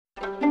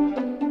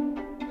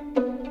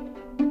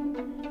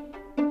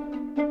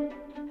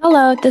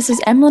Hello, this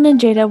is Emlyn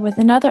and Jada with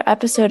another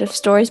episode of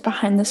Stories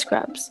Behind the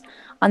Scrubs.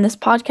 On this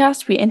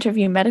podcast, we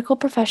interview medical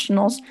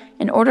professionals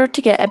in order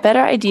to get a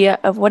better idea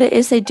of what it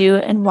is they do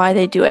and why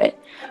they do it.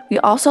 We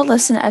also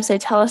listen as they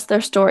tell us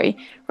their story,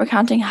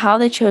 recounting how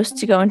they chose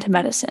to go into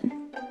medicine.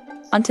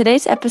 On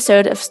today's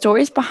episode of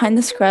Stories Behind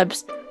the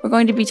Scrubs, we're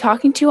going to be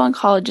talking to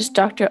oncologist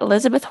Dr.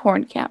 Elizabeth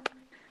Horenkamp.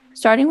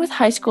 Starting with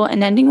high school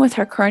and ending with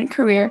her current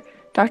career,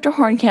 Dr.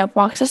 Horenkamp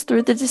walks us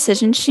through the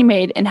decisions she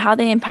made and how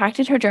they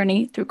impacted her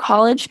journey through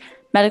college,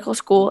 medical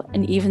school,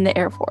 and even the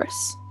Air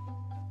Force.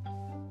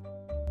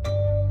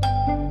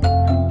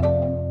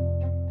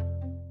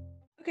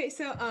 Okay,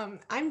 so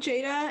I'm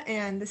Jada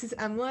and this is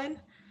Emlyn.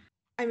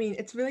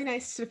 It's really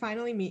nice to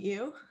finally meet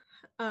you.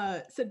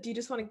 So do you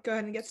just want to go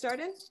ahead and get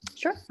started?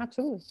 Sure,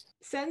 absolutely.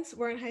 Since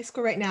we're in high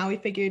school right now, we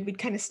figured we'd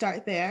kind of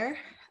start there.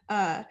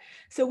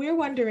 So we were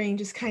wondering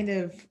just kind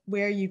of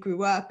where you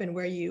grew up and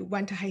where you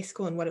went to high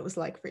school and what it was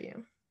like for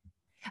you.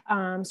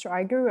 So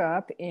I grew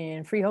up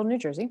in Freehold, New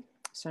Jersey,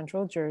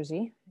 Central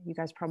Jersey. You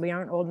guys probably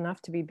aren't old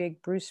enough to be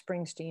big Bruce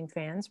Springsteen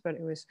fans, but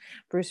it was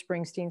Bruce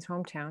Springsteen's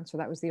hometown. So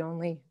that was the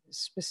only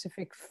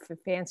specific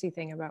fancy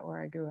thing about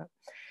where I grew up.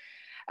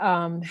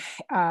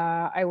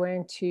 I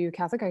went to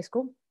Catholic high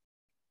school.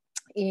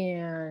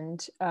 And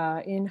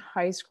in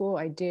high school,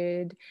 I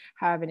did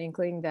have an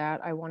inkling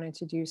that I wanted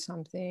to do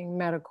something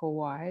medical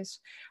wise.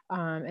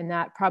 And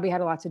that probably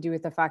had a lot to do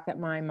with the fact that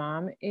my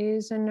mom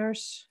is a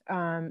nurse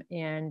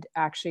and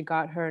actually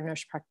got her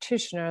nurse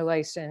practitioner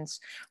license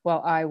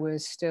while I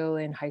was still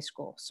in high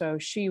school. So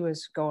she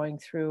was going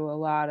through a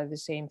lot of the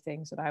same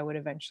things that I would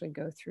eventually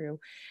go through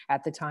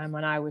at the time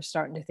when I was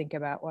starting to think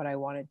about what I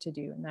wanted to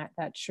do. And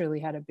that surely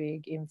had a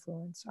big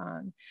influence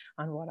on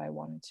what I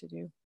wanted to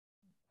do.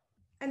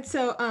 And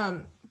so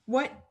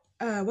what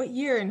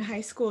year in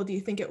high school do you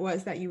think it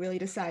was that you really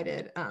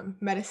decided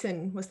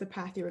medicine was the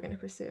path you were going to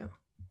pursue?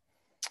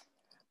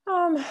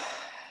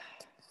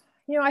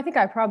 I think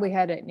I probably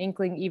had an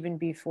inkling even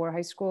before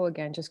high school,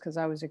 again, just because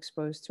I was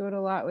exposed to it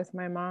a lot with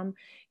my mom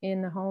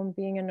in the home,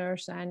 being a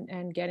nurse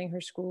and getting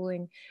her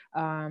schooling.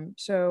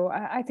 So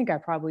I think I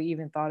probably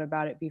even thought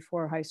about it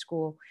before high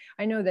school.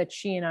 I know that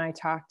she and I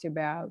talked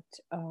about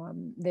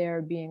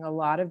there being a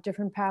lot of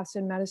different paths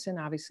in medicine.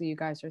 Obviously, you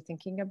guys are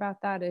thinking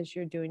about that as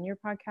you're doing your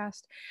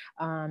podcast.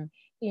 My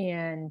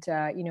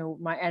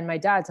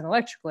dad's an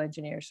electrical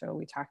engineer, so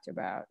we talked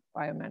about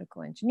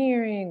biomedical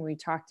engineering. We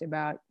talked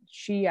about,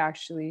 she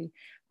actually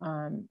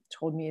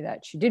told me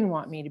that she didn't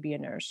want me to be a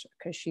nurse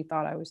because she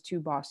thought I was too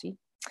bossy,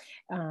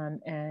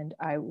 and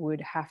I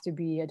would have to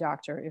be a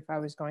doctor if I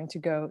was going to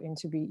go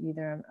into be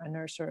either a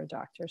nurse or a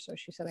doctor. So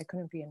she said I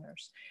couldn't be a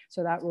nurse,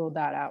 so that ruled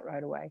that out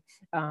right away.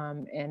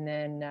 And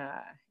then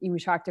we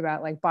talked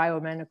about like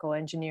biomedical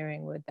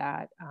engineering with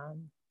that.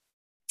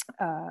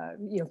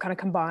 Kind of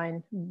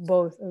combine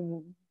both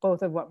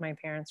of what my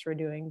parents were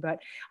doing. But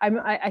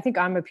I think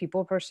I'm a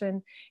people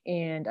person,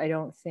 and I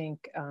don't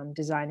think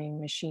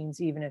designing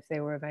machines, even if they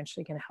were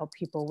eventually going to help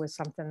people, was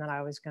something that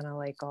I was going to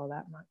like all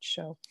that much.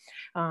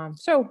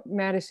 So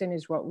medicine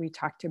is what we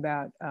talked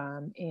about.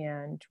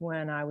 And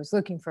when I was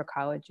looking for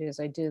colleges,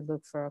 I did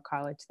look for a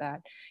college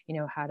that,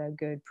 had a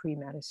good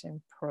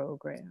pre-medicine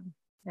program.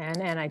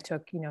 And I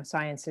took,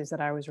 sciences that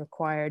I was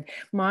required.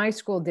 My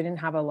school didn't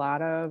have a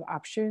lot of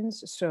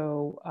options.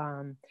 So,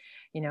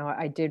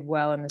 I did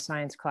well in the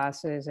science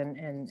classes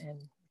and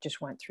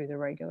just went through the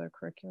regular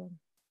curriculum.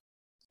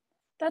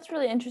 That's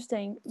really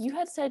interesting. You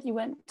had said you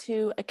went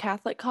to a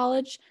Catholic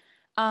college.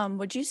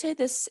 Would you say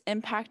this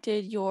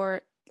impacted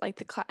your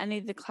any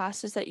of the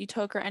classes that you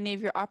took or any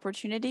of your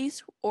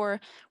opportunities, or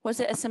was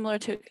it a similar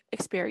to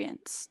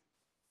experience?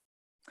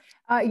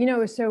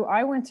 So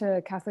I went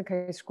to Catholic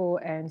high school,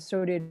 and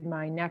so did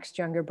my next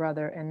younger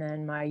brother, and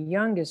then my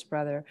youngest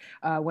brother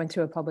went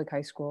to a public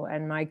high school.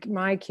 And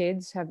my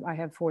kids I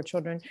have 4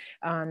 children.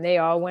 They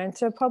all went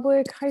to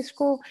public high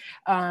school.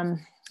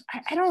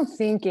 I don't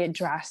think it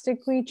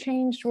drastically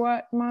changed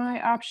what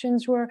my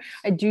options were.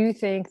 I do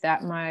think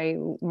that my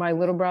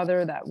little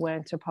brother that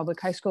went to public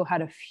high school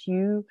had a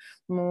few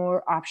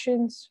more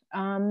options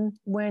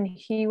when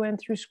he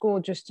went through school,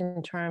 just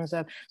in terms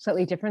of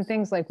slightly different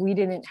things. Like we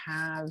didn't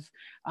have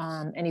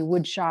any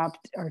wood shop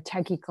or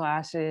techie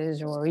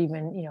classes, or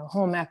even,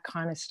 home ec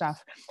kind of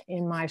stuff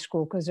in my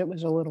school, because it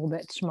was a little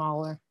bit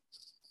smaller.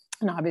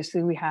 And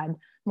obviously we had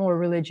more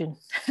religion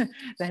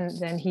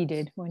than he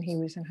did when he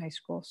was in high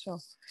school. So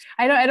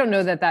I don't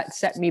know that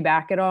set me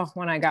back at all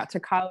when I got to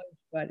college,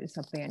 but it's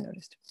something I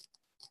noticed.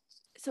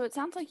 So it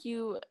sounds like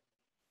you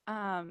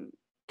kind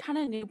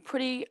of knew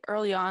pretty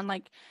early on,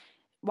 like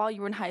while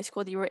you were in high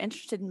school, that you were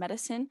interested in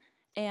medicine.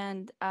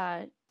 And,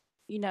 like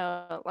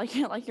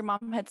your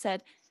mom had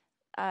said,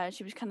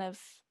 she was you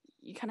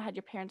kind of had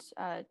your parents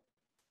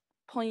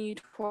pulling you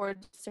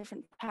towards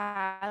different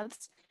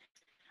paths.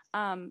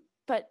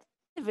 But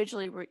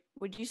individually,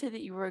 would you say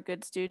that you were a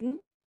good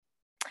student?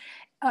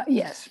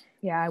 Yes.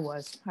 Yeah, I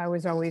was. I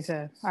was always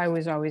a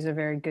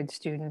very good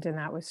student, and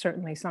that was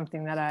certainly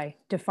something that I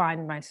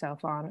defined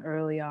myself on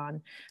early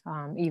on,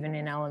 even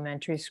in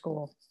elementary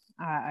school.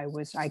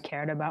 I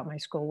cared about my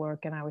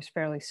schoolwork, and I was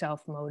fairly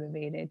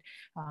self-motivated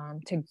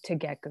to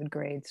get good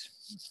grades.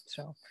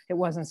 So it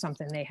wasn't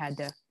something they had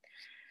to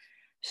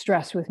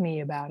stress with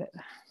me about it.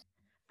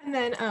 And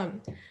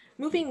then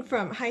moving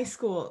from high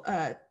school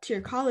to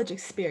your college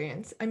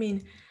experience, I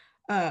mean,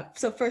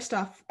 so first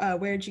off,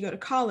 where did you go to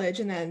college?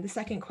 And then the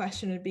second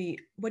question would be,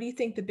 what do you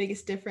think the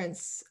biggest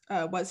difference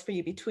was for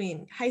you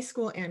between high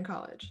school and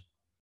college?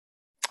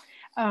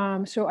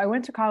 So I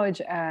went to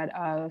college at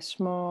a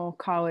small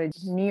college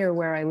near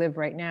where I live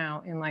right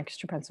now in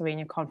Lancaster,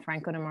 Pennsylvania, called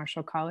Franklin and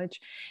Marshall College.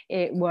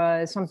 It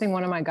was something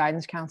one of my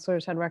guidance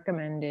counselors had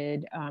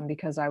recommended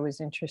because I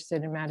was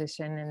interested in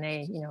medicine, and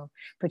they,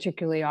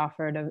 particularly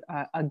offered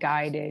a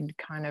guided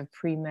kind of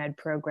pre-med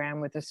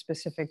program with a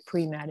specific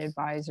pre-med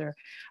advisor.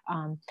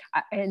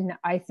 And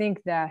I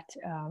think that,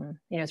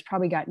 it's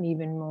probably gotten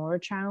even more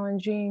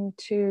challenging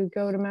to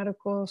go to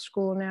medical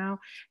school now.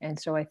 And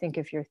so I think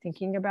if you're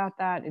thinking about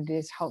that, it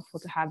is helpful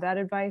to have that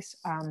advice.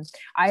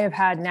 I have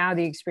had now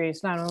the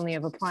experience not only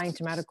of applying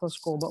to medical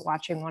school, but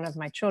watching one of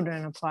my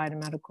children apply to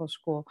medical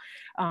school.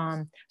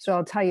 So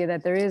I'll tell you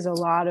that there is a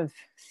lot of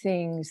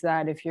things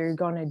that if you're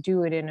going to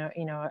do it in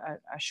a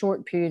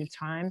short period of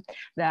time,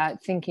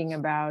 that thinking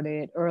about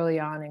it early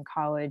on in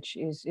college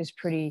is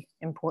pretty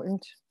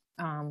important.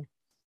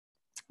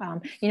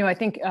 I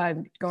think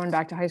going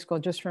back to high school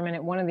just for a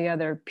minute, one of the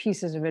other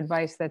pieces of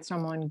advice that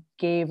someone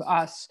gave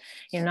us,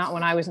 not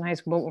when I was in high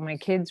school, but when my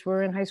kids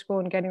were in high school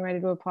and getting ready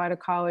to apply to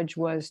college,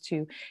 was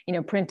to,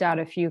 print out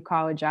a few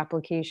college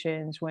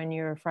applications when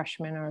you're a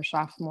freshman or a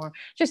sophomore,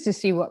 just to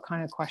see what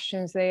kind of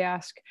questions they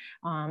ask,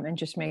 and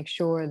just make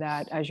sure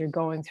that as you're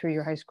going through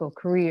your high school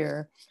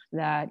career,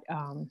 that,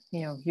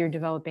 you're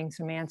developing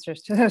some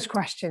answers to those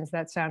questions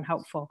that sound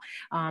helpful.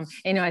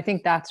 I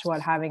think that's what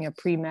having a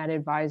pre-med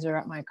advisor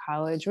at my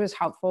college was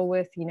helpful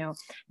with.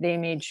 They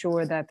made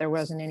sure that there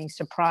wasn't any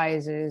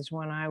surprises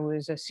when I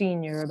was a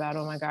senior about,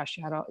 oh my gosh,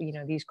 you had all,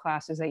 these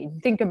classes that you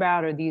didn't think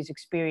about, or these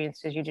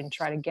experiences you didn't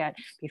try to get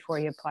before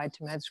you applied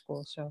to med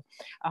school. So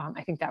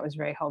I think that was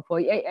very helpful.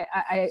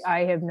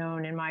 I have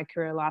known in my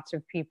career lots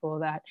of people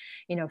that,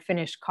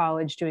 finished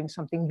college doing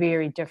something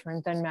very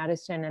different than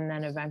medicine, and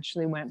then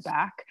eventually went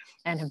back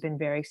and have been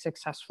very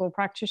successful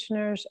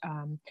practitioners.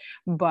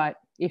 But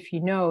if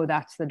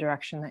that's the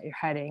direction that you're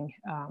heading,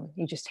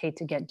 you just hate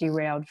to get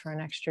derailed for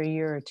an extra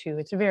year or two.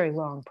 It's a very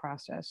long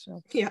process.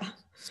 So. Yeah.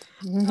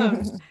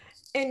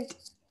 And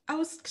I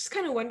was just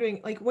kind of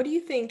wondering, what do you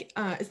think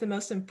is the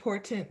most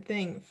important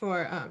thing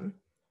for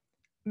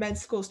med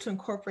schools to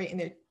incorporate in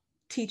their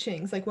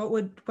teachings?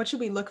 What should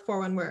we look for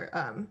when we're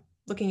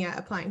looking at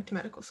applying to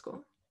medical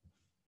school?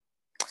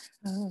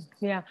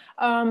 Yeah.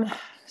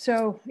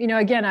 So,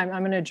 again, I'm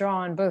going to draw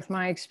on both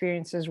my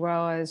experience as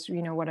well as,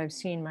 what I've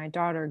seen my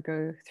daughter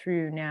go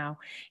through now.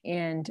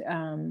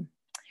 And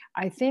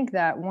I think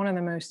that one of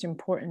the most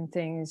important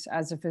things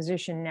as a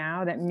physician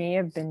now that may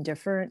have been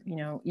different,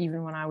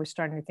 even when I was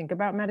starting to think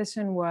about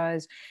medicine,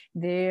 was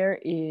there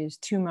is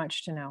too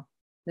much to know.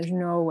 There's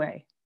no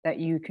way that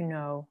you can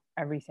know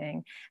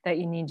everything that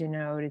you need to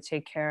know to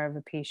take care of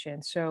a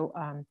patient. So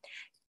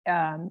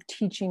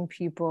teaching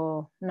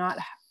people not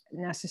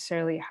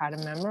necessarily how to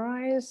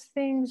memorize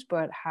things,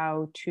 but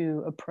how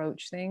to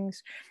approach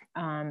things,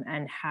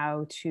 and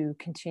how to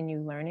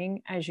continue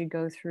learning as you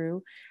go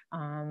through.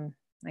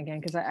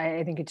 Again, because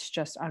I think it's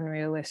just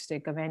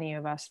unrealistic of any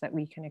of us that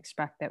we can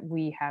expect that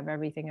we have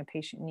everything a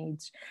patient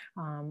needs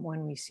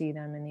when we see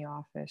them in the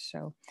office.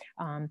 So,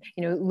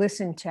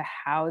 listen to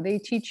how they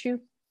teach you.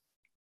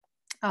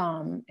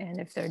 And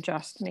if they're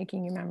just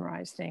making you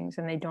memorize things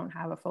and they don't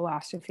have a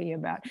philosophy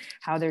about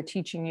how they're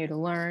teaching you to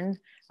learn,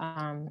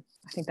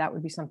 I think that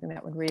would be something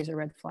that would raise a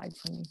red flag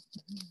for me.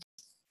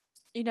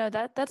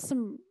 That's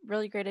some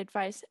really great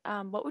advice.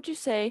 What would you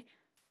say,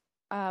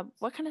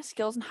 what kind of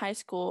skills in high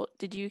school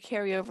did you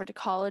carry over to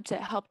college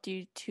that helped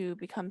you to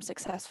become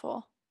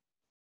successful?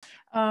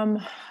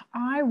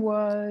 I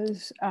would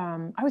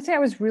say I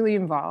was really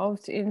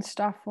involved in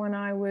stuff when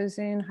I was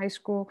in high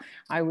school.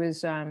 I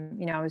was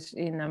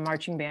in the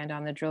marching band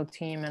on the drill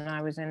team, and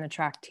I was in the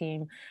track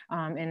team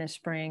in the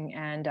spring,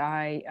 and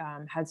I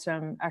had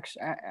some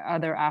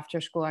other after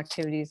school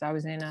activities. I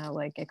was in a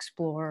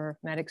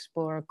Med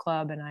Explorer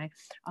club, and I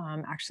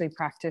actually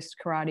practiced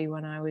karate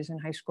when I was in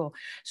high school.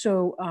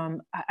 So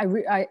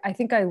I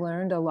think I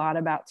learned a lot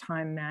about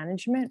time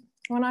management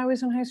when I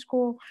was in high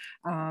school,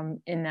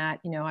 in that,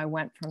 I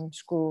went from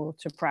school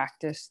to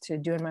practice to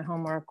doing my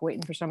homework,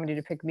 waiting for somebody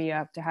to pick me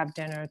up, to have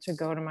dinner, to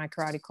go to my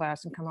karate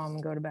class and come home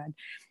and go to bed.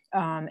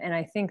 And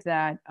I think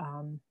that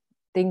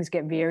things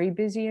get very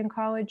busy in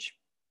college.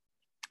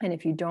 And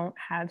if you don't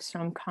have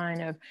some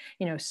kind of,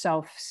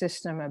 self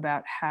system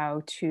about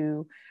how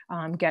to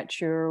get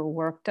your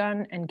work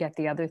done and get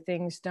the other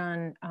things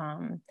done,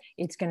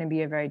 it's going to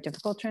be a very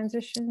difficult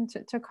transition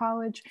to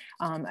college.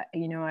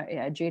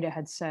 Jada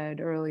had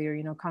said earlier,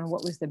 kind of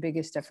what was the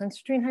biggest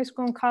difference between high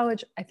school and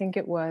college? I think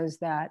it was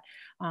that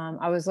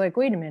I was like,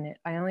 wait a minute,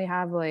 I only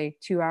have like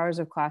 2 hours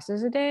of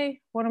classes a day.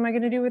 What am I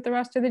going to do with the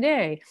rest of the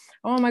day?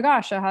 Oh my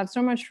gosh, I'll have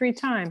so much free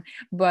time.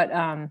 But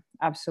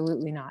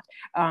absolutely not.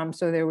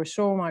 So there was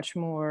so much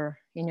more,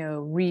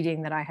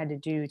 reading that I had to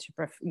do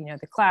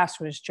the class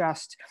was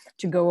just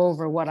to go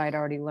over what I'd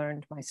already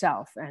learned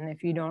myself. And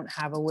if you don't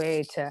have a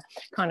way to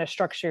kind of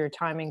structure your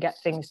time and get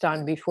things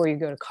done before you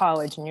go to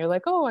college, and you're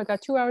like, oh, I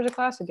got 2 hours of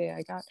class a day,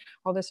 I got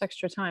all this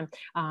extra time,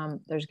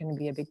 there's going to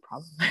be a big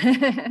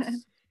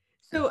problem.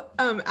 So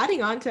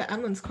adding on to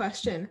Emily's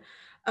question,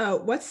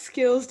 what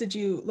skills did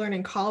you learn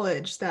in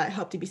college that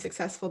helped you be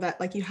successful that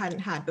like you hadn't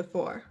had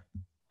before?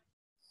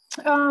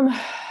 So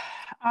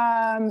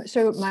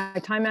my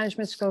time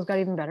management skills got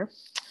even better.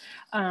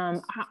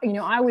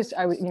 I was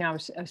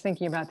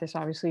thinking about this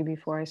obviously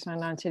before I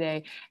signed on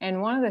today.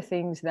 And one of the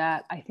things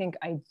that I think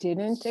I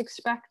didn't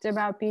expect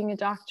about being a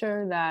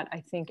doctor that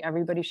I think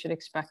everybody should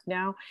expect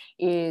now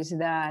is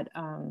that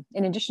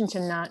in addition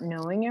to not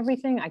knowing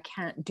everything, I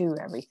can't do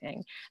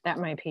everything that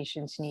my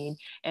patients need.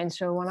 And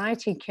so when I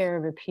take care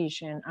of a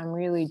patient, I'm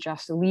really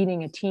just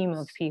leading a team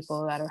of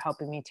people that are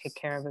helping me take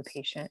care of a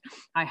patient.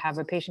 I have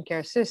a patient care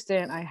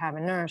assistant, I have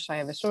a nurse, I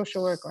have a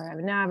social worker, I have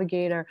a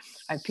navigator,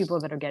 I have people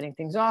that are getting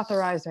things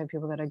authorized, I have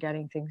people that are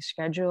getting things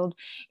scheduled.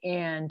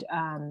 And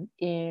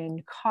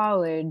in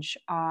college,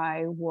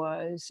 I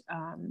was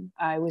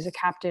a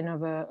captain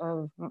of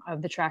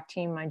the track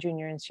team my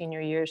junior and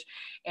senior years,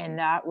 and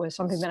that was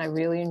something that I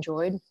really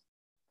enjoyed.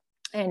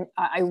 And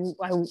I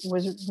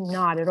was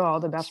not at all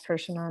the best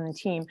person on the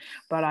team,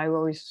 but I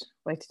always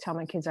like to tell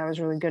my kids I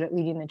was really good at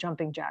leading the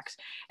jumping jacks.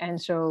 And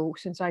so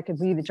since I could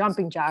lead the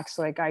jumping jacks,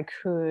 like I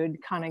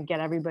could kind of get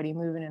everybody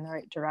moving in the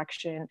right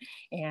direction.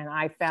 And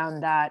I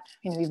found that,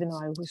 even though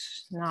I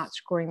was not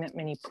scoring that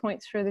many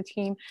points for the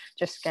team,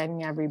 just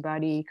getting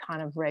everybody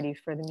kind of ready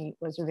for the meet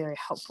was a very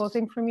helpful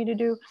thing for me to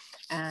do.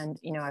 And,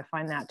 I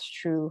find that's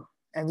true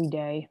every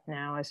day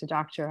now as a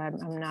doctor. I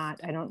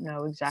don't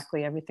know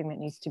exactly everything that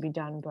needs to be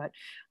done, but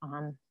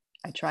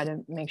I try to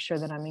make sure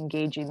that I'm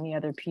engaging the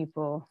other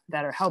people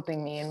that are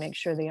helping me and make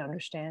sure they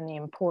understand the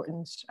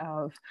importance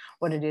of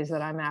what it is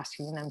that I'm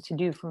asking them to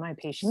do for my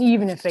patient.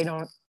 Even if they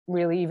don't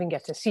really even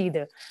get to see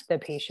the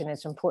patient,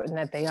 it's important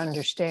that they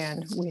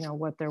understand,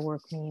 what their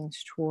work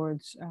means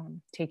towards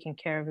taking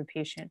care of a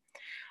patient.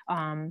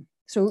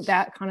 So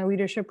that kind of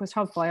leadership was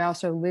helpful. I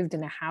also lived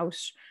in a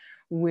house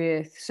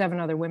with 7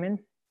 other women.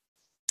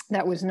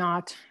 That was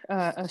not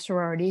a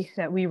sorority,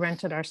 that we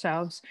rented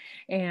ourselves.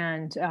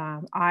 And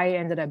I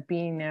ended up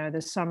being there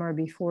the summer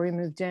before we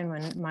moved in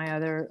when my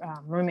other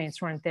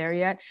roommates weren't there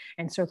yet.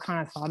 And so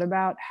kind of thought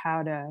about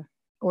how to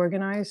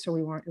organize so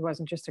it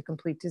wasn't just a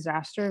complete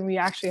disaster. And we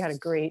actually had a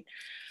great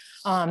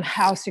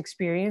house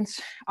experience.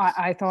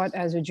 I thought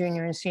as a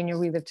junior and senior,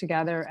 we lived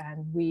together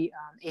and we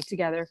ate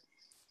together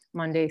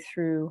Monday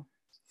through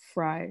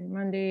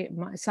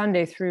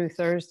Sunday through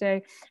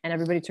Thursday, and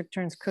everybody took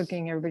turns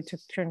cooking, everybody took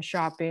turns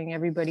shopping,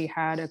 everybody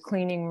had a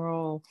cleaning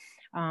role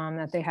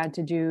that they had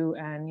to do.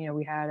 And,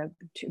 we had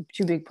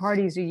two big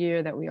parties a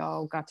year that we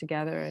all got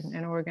together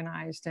and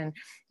organized. And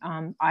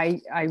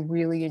I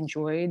really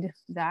enjoyed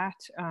that,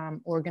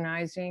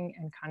 organizing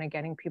and kind of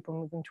getting people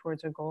moving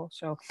towards a goal.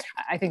 So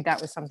I think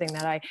that was something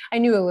that I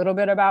knew a little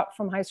bit about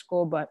from high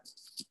school, but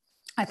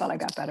I thought I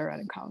got better at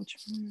in college.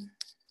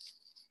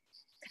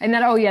 And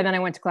then, then I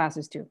went to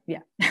classes too. Yeah.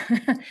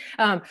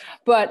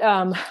 But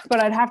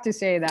I'd have to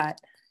say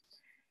that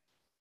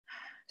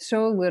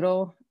so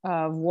little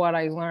of what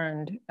I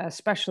learned,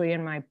 especially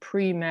in my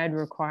pre-med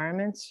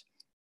requirements,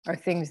 are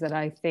things that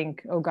I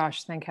think, oh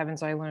gosh, thank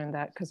heavens I learned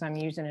that because I'm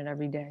using it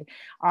every day.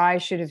 I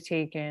should have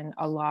taken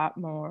a lot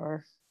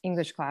more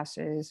English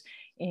classes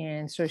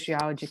and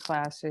sociology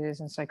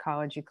classes and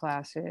psychology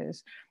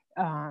classes.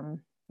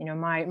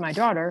 My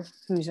daughter,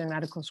 who's in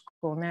medical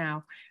school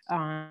now,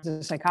 is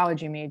a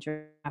psychology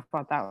major. I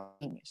thought that was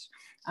genius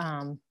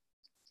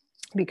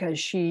because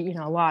she,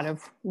 a lot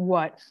of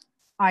what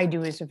I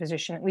do as a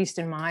physician, at least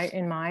in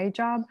my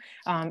job,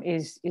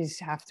 is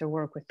have to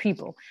work with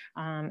people,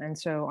 and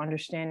so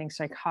understanding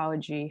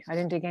psychology. I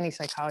didn't take any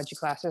psychology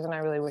classes, and I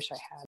really wish I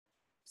had.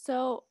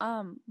 So,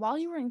 while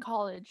you were in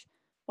college,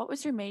 what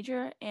was your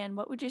major, and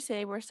what would you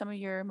say were some of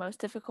your most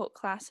difficult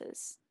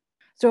classes?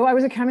 So I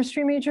was a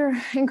chemistry major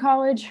in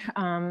college,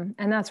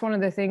 and that's one of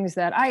the things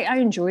that I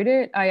enjoyed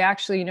it. I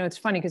actually, it's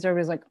funny because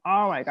everybody's like,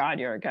 oh my God,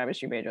 you're a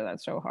chemistry major,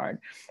 that's so hard.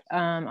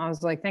 I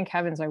was like, thank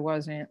heavens I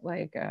wasn't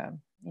like, a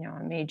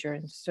major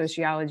in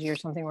sociology or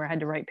something where I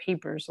had to write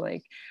papers.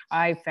 Like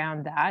I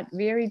found that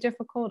very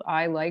difficult.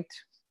 I liked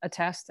a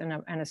test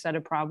and a set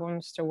of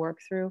problems to work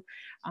through.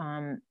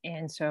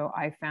 And so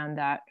I found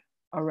that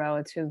a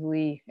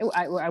relatively,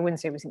 I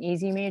wouldn't say it was an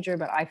easy major,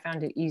 but I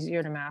found it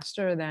easier to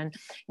master than,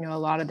 a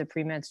lot of the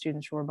pre-med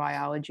students who were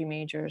biology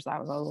majors. That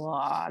was a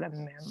lot of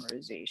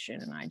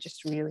memorization and I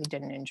just really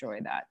didn't enjoy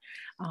that.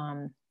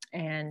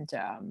 And,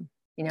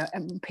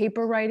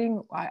 paper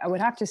writing, I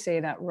would have to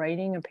say that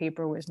writing a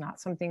paper was not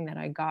something that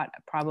I got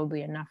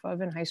probably enough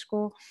of in high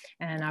school.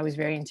 And I was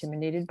very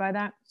intimidated by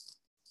that.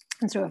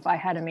 And so if I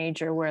had a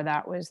major where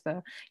that was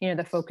the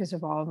focus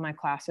of all of my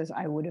classes,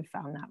 I would have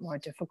found that more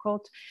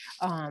difficult.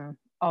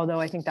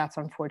 Although I think that's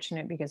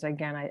unfortunate because,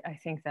 again, I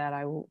think that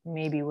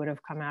maybe would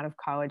have come out of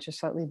college a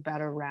slightly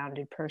better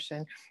rounded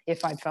person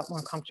if I'd felt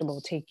more comfortable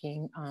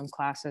taking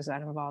classes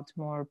that involved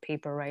more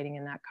paper writing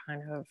and that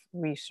kind of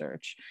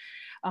research.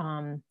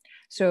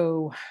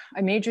 So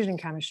I majored in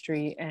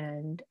chemistry,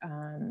 and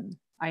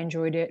I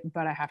enjoyed it,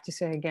 but I have to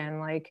say again,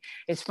 like,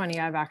 it's funny,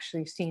 I've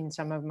actually seen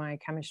some of my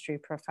chemistry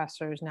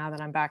professors now that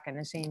I'm back in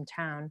the same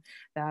town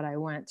that I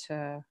went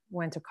to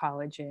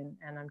college in,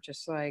 and I'm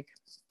just like,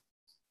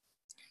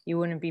 you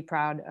wouldn't be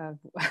proud of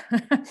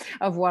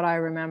of what I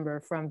remember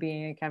from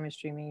being a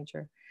chemistry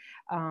major.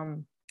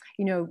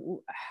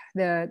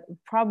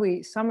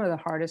 Probably some of the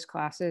hardest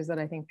classes that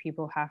I think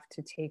people have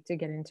to take to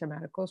get into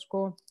medical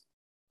school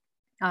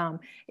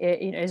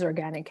is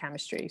organic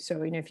chemistry.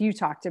 So, if you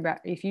talk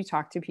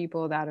to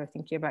people that are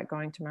thinking about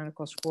going to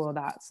medical school,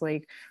 that's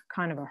like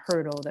kind of a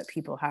hurdle that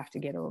people have to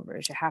get over,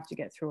 is you have to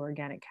get through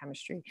organic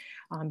chemistry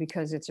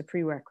because it's a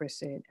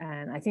prerequisite.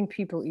 And I think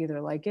people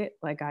either like it,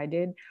 like I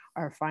did,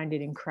 or find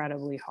it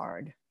incredibly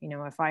hard.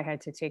 If I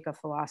had to take a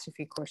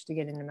philosophy course to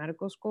get into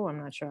medical school, I'm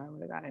not sure I would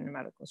have got into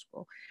medical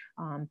school.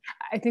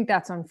 I think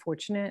that's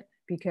unfortunate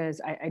because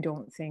I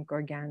don't think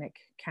organic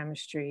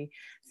chemistry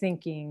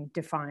thinking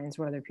defines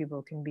whether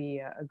people can be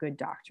a good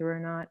doctor or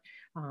not.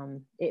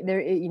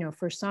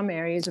 For some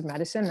areas of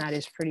medicine, that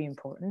is pretty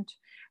important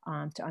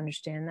to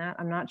understand that.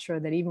 I'm not sure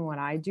that even what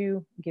I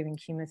do, giving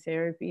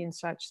chemotherapy and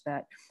such,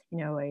 that,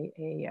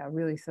 a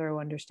really thorough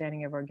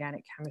understanding of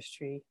organic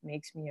chemistry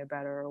makes me a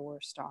better or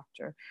worse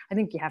doctor. I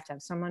think you have to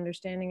have some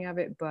understanding of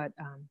it, but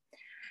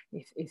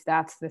if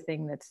that's the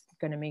thing that's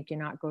going to make you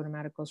not go to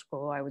medical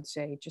school, I would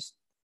say just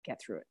get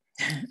through it.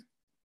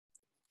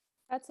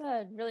 That's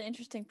a really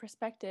interesting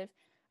perspective.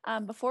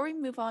 Before we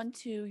move on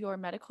to your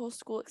medical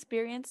school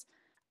experience,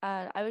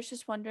 I was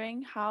just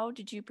wondering, how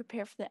did you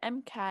prepare for the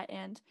MCAT,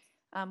 and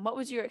what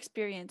was your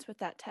experience with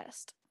that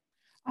test?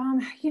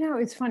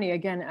 It's funny.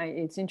 Again,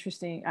 it's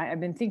interesting. I've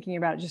been thinking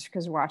about it just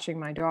because watching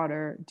my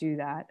daughter do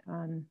that.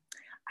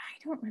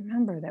 I don't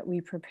remember that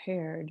we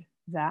prepared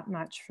that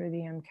much for the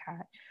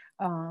MCAT.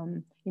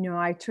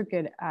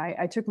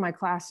 I took my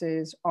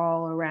classes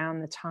all around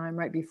the time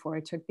right before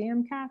I took the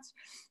MCATs.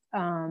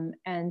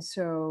 And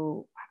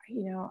so,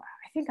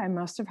 I think I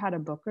must have had a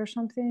book or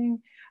something,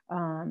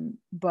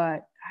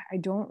 but I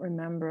don't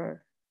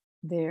remember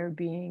there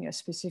being a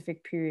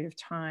specific period of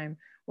time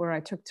where I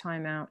took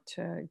time out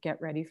to get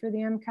ready for the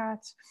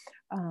MCATs.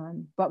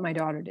 But my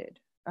daughter did,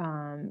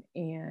 and,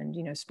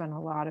 spent a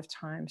lot of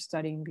time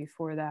studying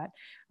before that.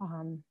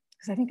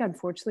 Because I think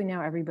unfortunately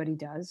now everybody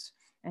does.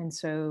 And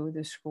so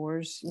the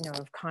scores,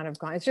 have kind of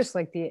gone. It's just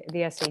like the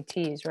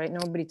SATs, right?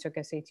 Nobody took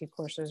SAT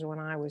courses when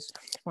I was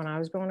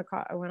going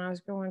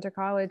to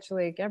college.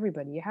 Like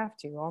everybody, you have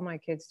to. All my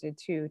kids did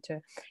too,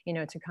 to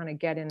kind of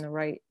get in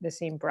the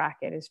same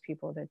bracket as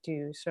people that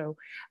do. So,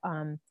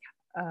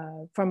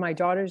 from my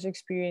daughter's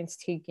experience,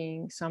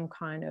 taking some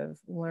kind of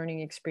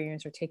learning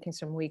experience or taking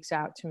some weeks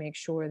out to make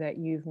sure that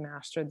you've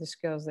mastered the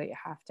skills that you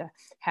have to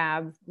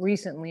have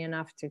recently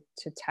enough to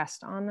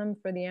test on them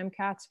for the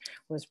MCATs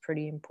was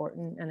pretty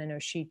important. And I know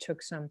she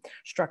took some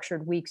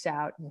structured weeks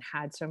out and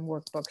had some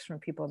workbooks from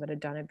people that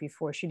had done it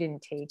before. She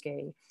didn't take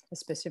a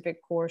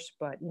specific course,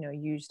 but,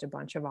 used a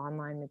bunch of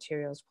online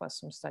materials plus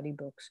some study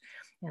books.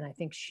 And I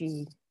think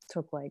she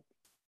took like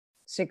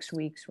 6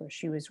 weeks where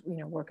she was,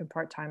 working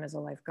part-time as a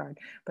lifeguard,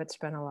 but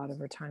spent a lot of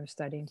her time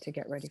studying to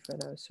get ready for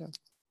those. So,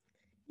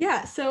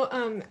 yeah.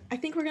 So I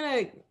think we're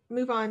going to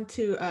move on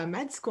to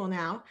med school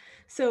now.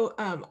 So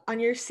on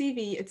your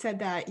CV, it said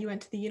that you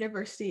went to the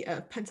University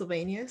of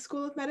Pennsylvania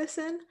School of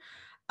Medicine.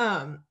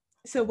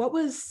 So what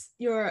was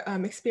your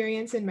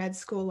experience in med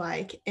school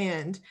like?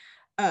 And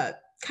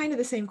kind of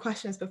the same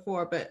question as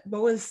before, but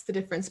what was the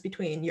difference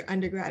between your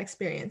undergrad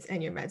experience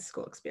and your med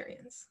school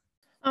experience?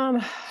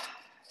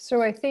 So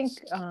I think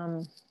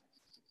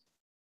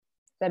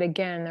that,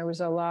 again, there was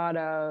a lot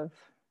of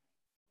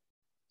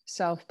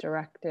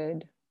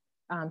self-directed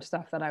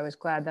stuff that I was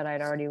glad that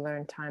I'd already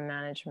learned time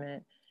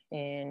management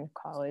in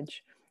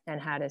college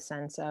and had a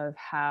sense of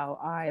how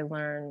I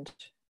learned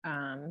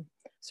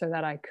so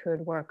that I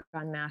could work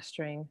on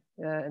mastering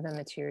the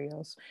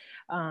materials.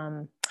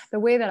 The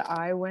way that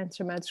I went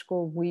to med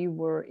school, we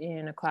were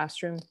in a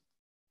classroom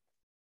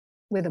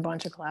with a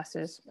bunch of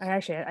classes. I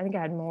think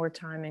I had more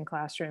time in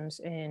classrooms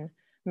in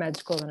med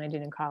school than I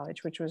did in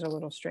college, which was a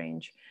little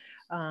strange.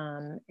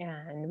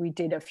 And we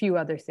did a few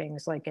other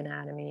things like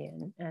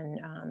anatomy and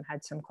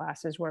had some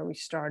classes where we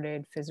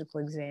started physical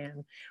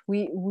exam.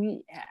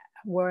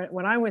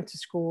 When I went to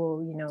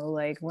school,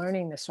 like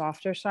learning the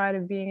softer side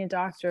of being a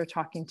doctor,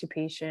 talking to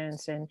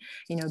patients and,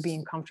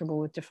 being comfortable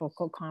with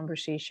difficult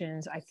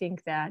conversations. I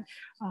think that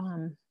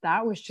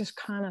that was just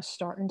kind of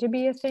starting to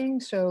be a thing.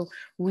 So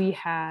we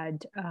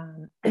had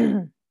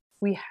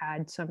we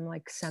had some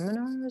like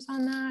seminars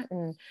on that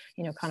and,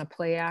 you know, kind of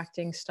play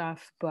acting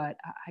stuff. But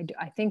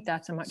I think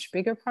that's a much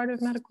bigger part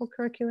of medical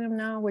curriculum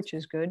now, which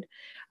is good,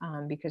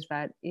 because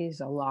that is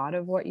a lot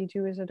of what you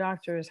do as a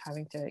doctor, is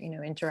having to, you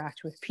know,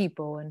 interact with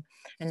people and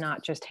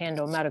not just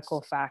handle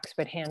medical facts,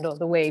 but handle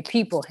the way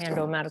people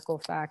handle medical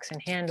facts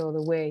and handle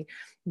the way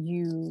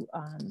you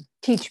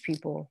teach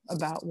people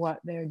about what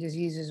their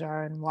diseases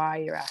are and why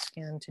you're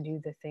asking them to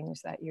do the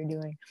things that you're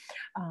doing.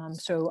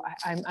 So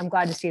I'm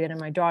glad to see that in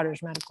my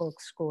daughter's medical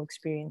school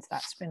experience,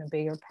 that's been a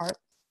bigger part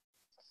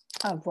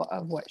of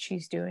what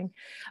she's doing.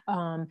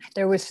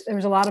 There was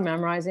a lot of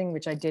memorizing,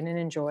 which I didn't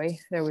enjoy.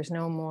 There was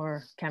no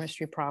more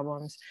chemistry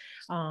problems.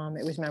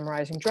 It was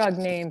memorizing drug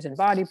names and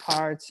body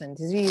parts and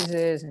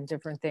diseases and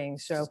different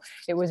things. So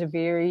it was a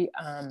very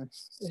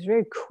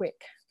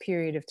quick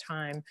period of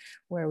time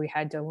where we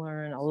had to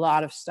learn a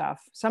lot of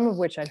stuff, some of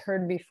which I'd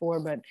heard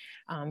before, but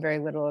very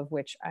little of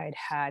which I'd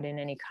had in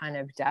any kind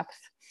of depth.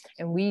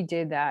 And we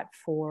did that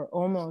for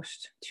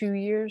almost 2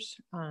 years.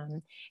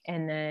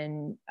 And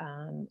then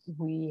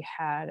we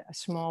had a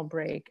small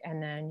break,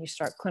 and then you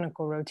start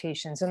clinical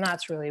rotations. And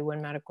that's really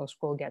when medical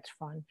school gets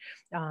fun.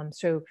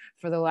 So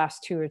for the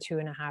last 2 or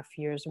 2.5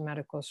 years of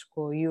medical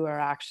school, you are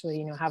actually,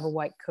 you know, have a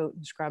white coat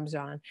and scrubs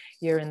on.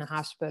 You're in the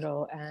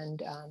hospital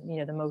and, you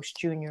know, the most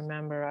junior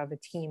member of a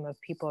team of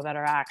people that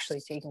are actually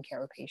taking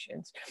care of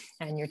patients.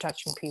 And you're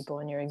touching people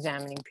and you're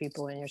examining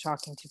people and you're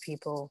talking to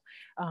people,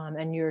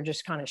 and you're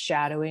just kind of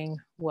shadowing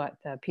what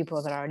the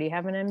people that already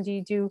have an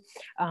MD do,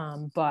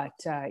 but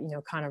you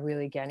know, kind of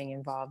really getting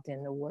involved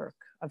in the work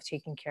of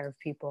taking care of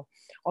people.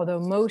 Although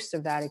most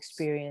of that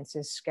experience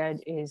is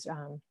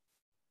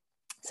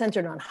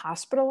centered on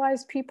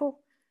hospitalized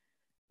people,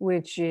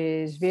 which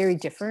is very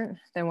different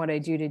than what I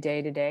do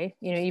day to day.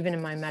 You know, even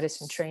in my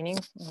medicine training,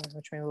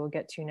 which maybe we'll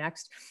get to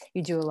next,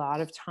 you do a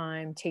lot of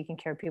time taking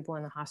care of people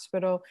in the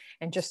hospital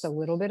and just a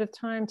little bit of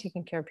time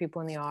taking care of people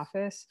in the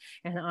office.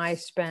 And I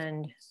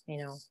spend, you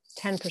know,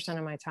 10%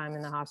 of my time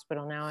in the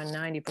hospital now and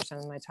 90%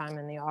 of my time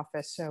in the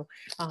office. So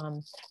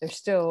there's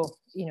still,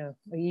 you know,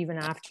 even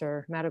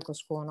after medical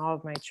school and all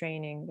of my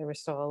training, there was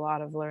still a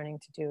lot of learning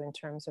to do in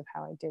terms of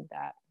how I did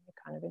that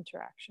kind of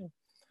interaction.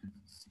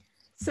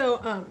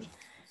 So,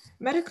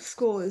 medical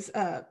school is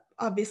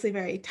obviously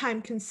very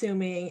time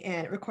consuming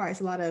and it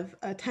requires a lot of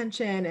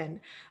attention,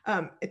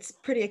 and it's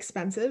pretty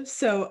expensive.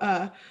 So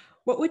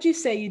what would you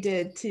say you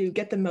did to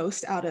get the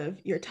most out of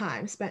your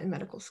time spent in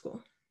medical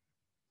school?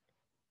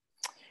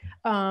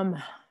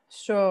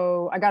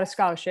 So I got a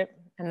scholarship,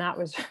 and that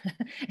was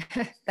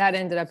that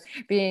ended up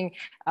being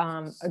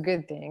a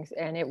good thing.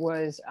 And it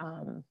was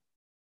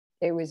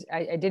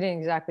I didn't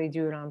exactly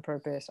do it on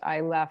purpose.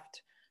 I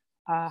left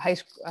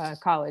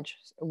college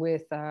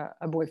with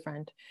a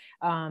boyfriend,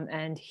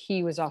 and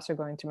he was also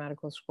going to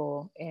medical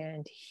school,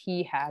 and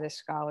he had a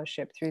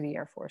scholarship through the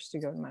Air Force to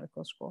go to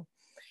medical school.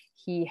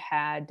 He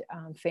had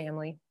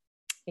family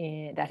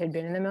that had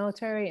been in the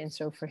military, and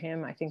so for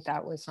him, I think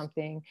that was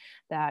something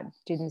that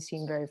didn't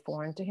seem very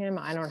foreign to him.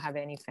 I don't have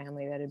any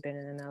family that had been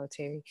in the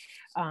military,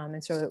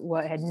 and so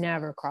it had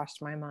never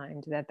crossed my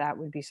mind that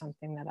would be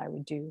something that I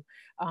would do.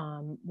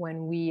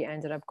 When we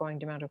ended up going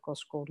to medical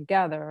school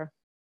together,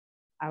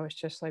 I was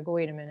just like,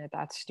 wait a minute,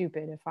 that's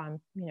stupid. If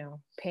I'm, you know,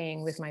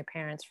 paying with my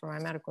parents for my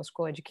medical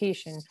school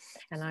education,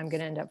 and I'm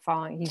going to end up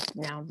following, he's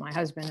now my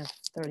husband of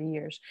 30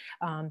 years.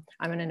 I'm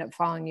going to end up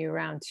following you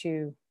around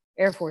to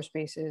Air Force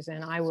bases,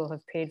 and I will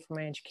have paid for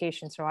my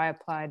education. So I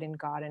applied and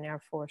got an Air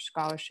Force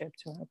scholarship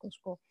to medical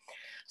school.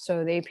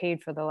 So they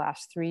paid for the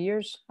last 3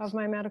 years of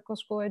my medical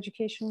school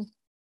education.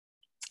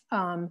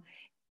 For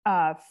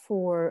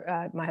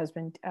my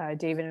husband,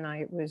 David, and I,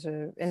 it was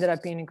ended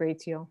up being a great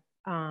deal.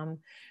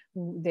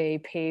 They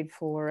paid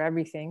for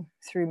everything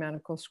through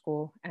medical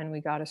school, and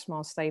we got a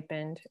small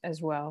stipend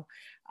as well.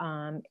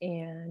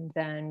 And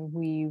then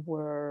we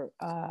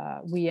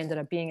ended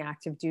up being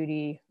active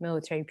duty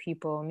military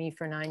people, me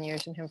for 9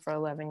 years and him for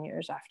 11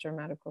 years after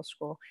medical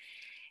school,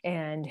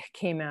 and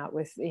came out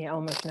with, you know,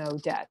 almost no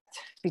debt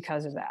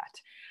because of that.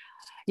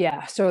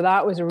 Yeah, so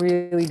that was a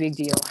really big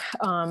deal.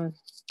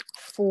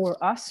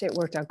 For us, it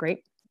worked out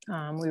great.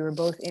 We were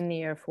both in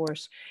the Air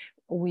Force.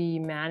 We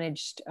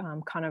managed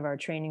kind of our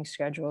training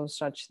schedules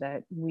such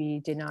that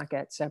we did not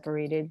get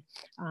separated.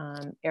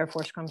 Air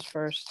Force comes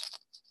first,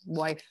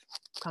 wife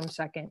comes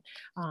second.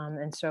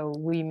 And so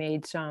we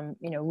made some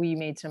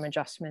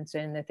adjustments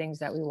in the things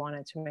that we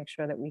wanted to make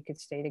sure that we could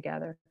stay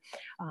together.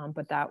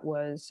 But that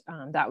was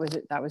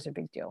a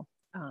big deal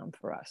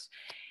for us.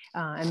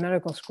 And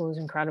medical school is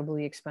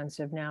incredibly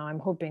expensive now. I'm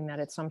hoping that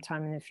at some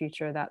time in the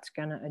future that's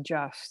going to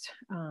adjust.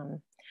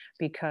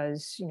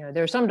 Because, you know,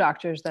 there are some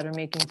doctors that are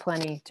making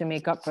plenty to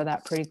make up for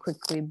that pretty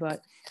quickly,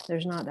 but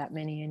there's not that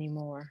many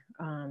anymore.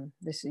 You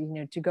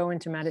know, to go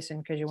into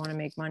medicine because you want to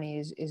make money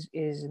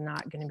is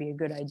not going to be a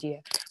good idea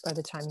by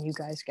the time you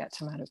guys get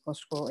to medical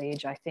school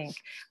age, I think,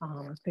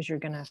 because you're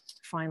going to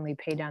finally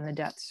pay down the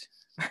debts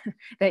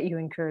that you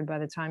incurred by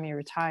the time you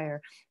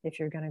retire if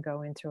you're going to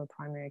go into a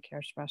primary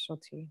care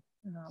specialty,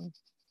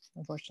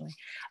 unfortunately.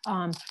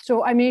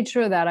 So I made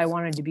sure that I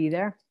wanted to be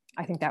there.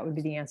 I think that would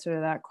be the answer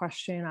to that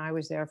question. I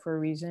was there for a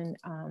reason.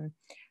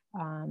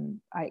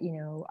 I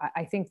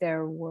think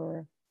there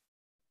were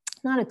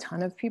not a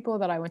ton of people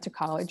that I went to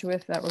college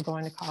with that were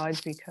going to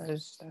college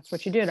because that's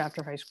what you did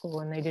after high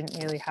school, and they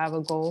didn't really have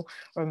a goal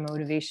or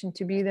motivation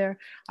to be there.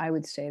 I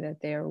would say that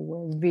there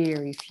were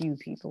very few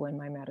people in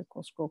my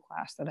medical school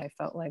class that I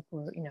felt like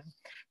were,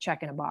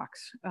 checking a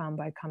box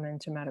by coming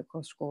to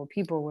medical school.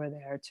 People were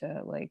there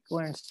to like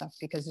learn stuff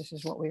because this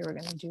is what we were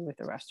going to do with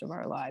the rest of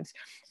our lives.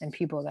 And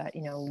people that,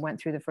 went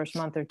through the first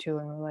month or two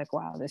and were like,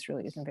 wow, this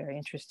really isn't very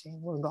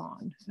interesting, were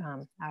gone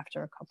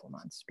after a couple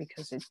months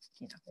because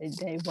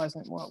it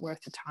wasn't worth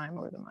the time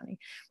or the money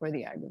or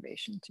the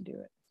aggravation to do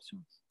it. So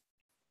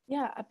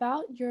yeah,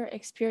 about your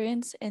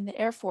experience in the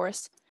Air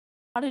Force,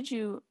 how did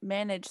you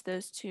manage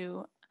those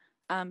two?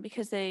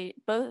 Because they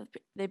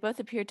both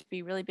appear to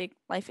be really big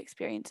life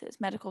experiences: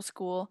 medical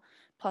school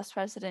plus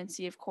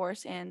residency, of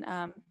course, and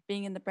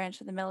being in the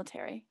branch of the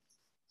military.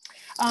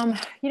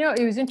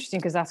 It was interesting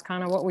because that's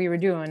kind of what we were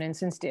doing. And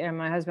since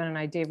my husband and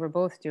I, Dave, were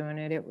both doing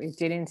it, it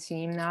didn't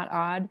seem that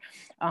odd.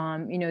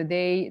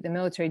 The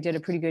military did a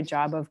pretty good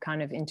job of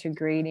kind of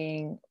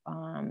integrating.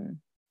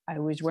 I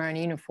was wearing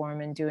a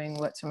uniform and doing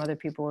what some other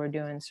people were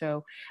doing.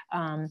 So,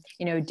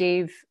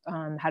 Dave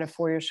had a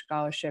 4-year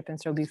scholarship.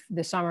 And so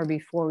the summer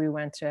before we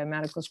went to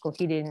medical school,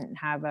 he didn't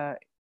have a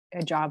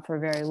job for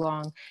very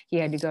long. He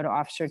had to go to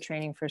officer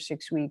training for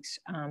 6 weeks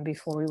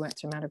before we went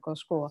to medical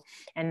school.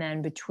 And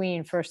then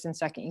between first and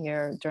second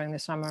year during the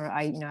summer,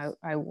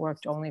 I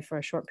worked only for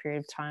a short period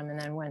of time and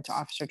then went to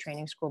officer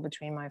training school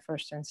between my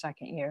first and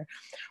second year.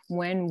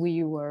 When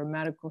we were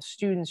medical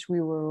students,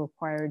 we were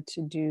required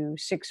to do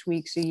 6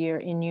 weeks a year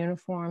in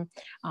uniform,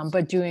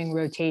 but doing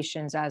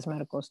rotations as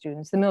medical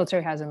students. The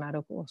military has a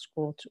medical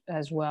school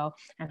as well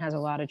and has a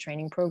lot of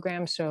training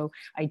programs. So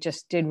I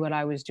just did what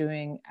I was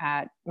doing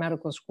at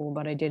medical school,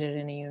 but I did it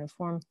in a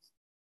uniform.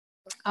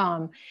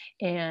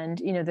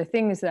 The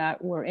things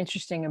that were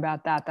interesting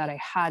about that I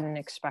hadn't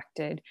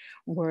expected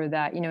were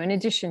that, in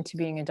addition to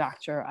being a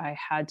doctor, I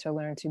had to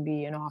learn to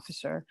be an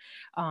officer,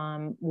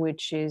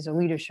 which is a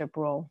leadership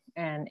role.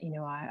 And,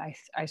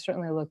 I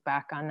certainly look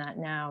back on that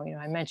now.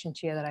 I mentioned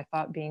to you that I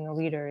thought being a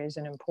leader is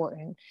an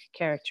important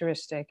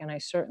characteristic. And I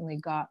certainly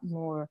got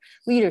more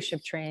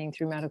leadership training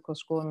through medical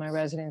school and my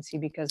residency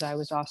because I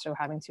was also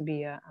having to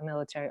be a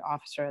military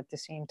officer at the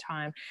same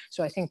time.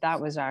 So I think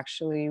that was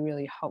actually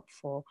really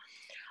helpful.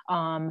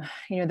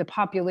 The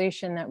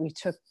population that we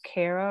took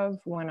care of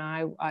when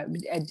I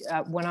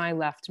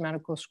left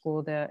medical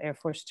school, the Air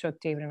Force took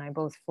David and I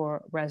both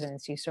for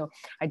residency. So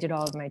I did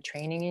all of my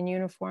training in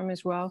uniform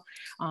as well.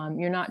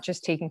 You're not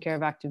just taking care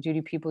of active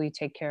duty people, you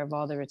take care of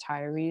all the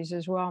retirees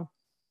as well.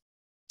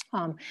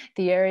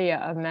 The area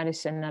of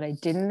medicine that I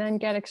didn't then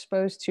get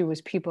exposed to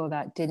was people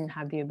that didn't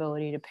have the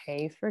ability to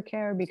pay for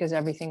care because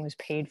everything was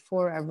paid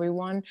for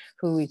everyone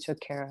who we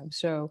took care of.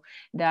 So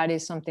that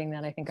is something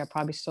that I think I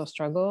probably still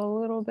struggle a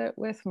little bit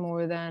with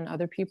more than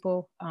other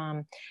people.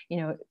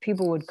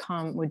 People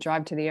would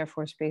drive to the Air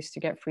Force Base to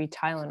get free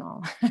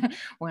Tylenol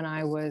when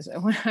I was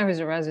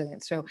a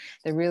resident. So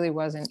there really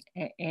wasn't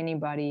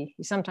anybody.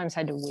 You sometimes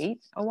had to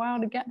wait a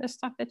while to get the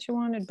stuff that you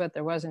wanted, but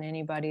there wasn't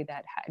anybody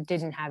that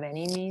didn't have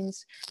any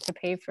means to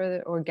pay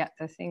for or get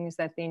the things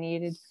that they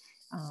needed.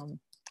 Like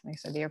I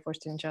said, the Air Force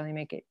didn't generally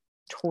make it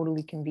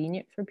totally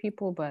convenient for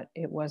people, but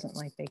it wasn't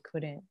like they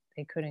couldn't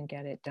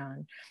get it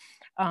done.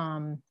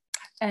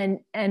 And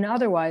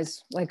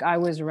otherwise, like I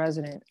was a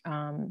resident,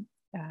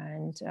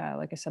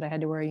 like I said, I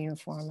had to wear a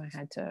uniform. I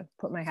had to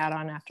put my hat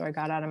on after I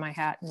got out of my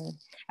hat and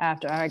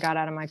after I got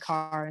out of my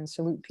car and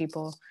salute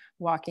people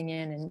walking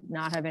in and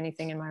not have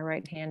anything in my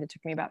right hand. It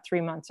took me about 3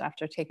 months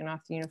after taking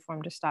off the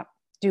uniform to stop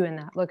doing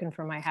that, looking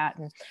for my hat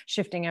and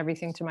shifting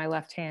everything to my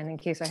left hand in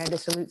case I had to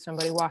salute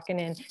somebody walking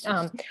in.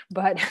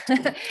 But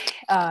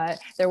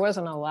there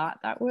wasn't a lot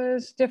that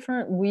was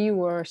different.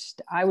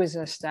 I was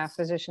a staff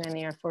physician in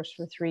the Air Force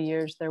for 3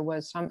 years. There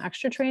was some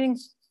extra training,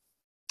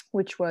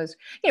 which was,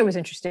 it was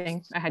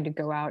interesting. I had to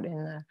go out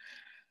in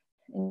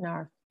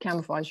our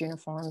camouflage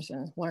uniforms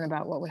and learn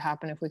about what would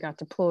happen if we got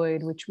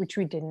deployed, which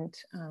we didn't.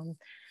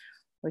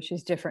 Which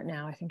is different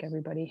now. I think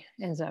everybody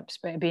ends up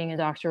being a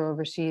doctor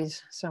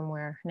overseas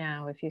somewhere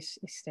now if you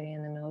stay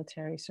in the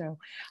military. So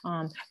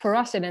for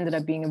us, it ended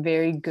up being a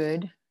very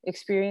good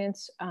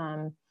experience.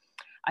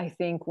 I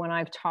think when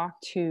I've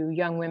talked to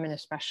young women,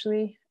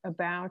 especially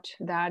about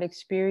that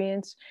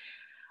experience,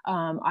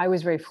 I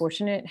was very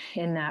fortunate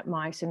in that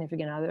my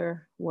significant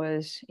other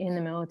was in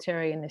the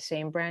military, in the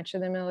same branch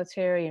of the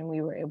military, and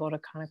we were able to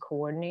kind of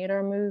coordinate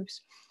our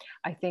moves.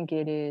 I think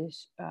it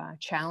is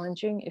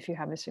challenging if you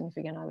have a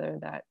significant other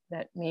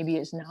that maybe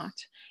is not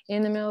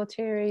in the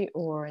military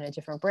or in a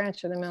different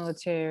branch of the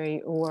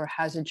military or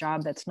has a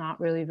job that's not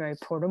really very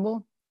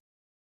portable.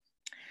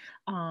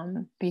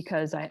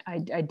 Because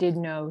I did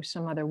know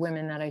some other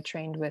women that I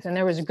trained with, and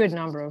there was a good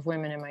number of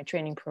women in my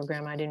training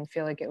program. I didn't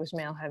feel like it was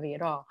male heavy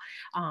at all.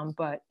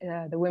 But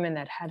the women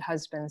that had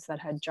husbands that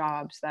had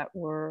jobs that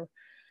were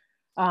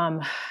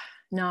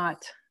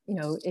not,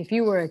 if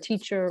you were a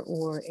teacher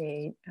or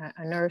a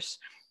nurse,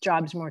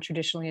 jobs more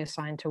traditionally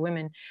assigned to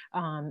women,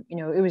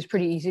 it was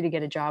pretty easy to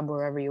get a job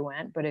wherever you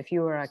went. But if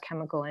you were a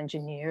chemical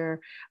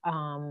engineer,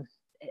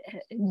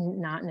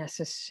 not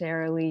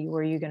necessarily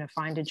were you going to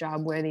find a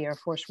job where the Air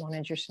Force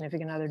wanted your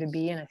significant other to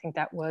be. And I think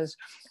that was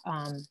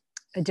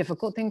a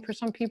difficult thing for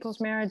some people's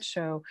marriage.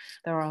 So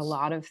there are a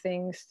lot of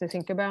things to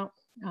think about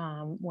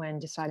when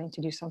deciding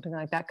to do something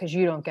like that, because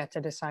you don't get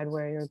to decide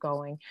where you're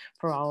going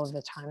for all of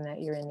the time that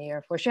you're in the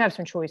Air Force. You have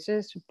some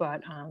choices,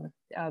 but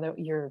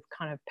your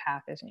kind of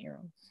path isn't your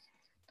own.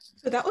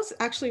 So that was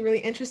actually really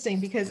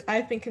interesting, because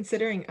I've been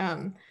considering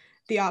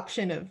the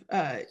option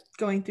of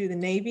going through the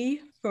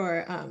Navy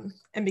for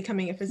and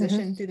becoming a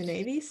physician through the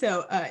Navy.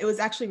 So it was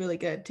actually really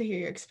good to hear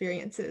your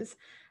experiences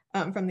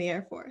from the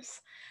Air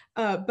Force.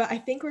 But I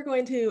think we're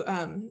going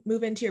to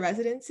move into your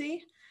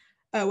residency,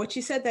 which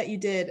you said that you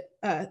did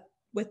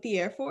with the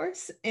Air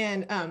Force.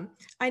 And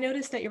I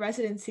noticed that your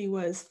residency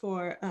was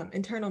for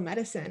internal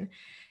medicine.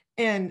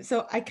 And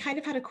so I kind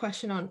of had a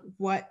question on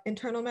what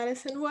internal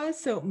medicine was.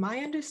 So my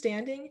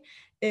understanding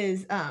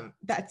is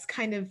that's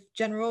kind of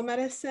general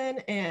medicine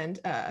and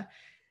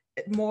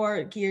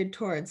more geared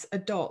towards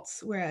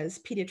adults, whereas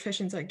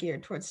pediatricians are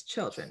geared towards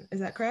children. Is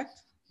that correct?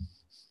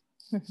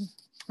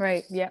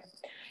 Right. Yeah.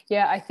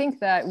 Yeah. I think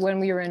that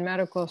when we were in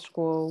medical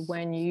school,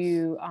 when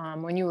you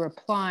were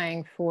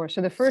applying for,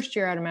 so the first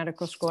year out of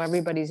medical school,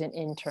 everybody's an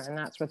intern.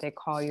 That's what they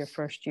call your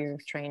first year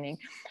of training.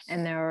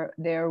 And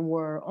there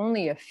were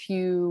only a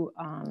few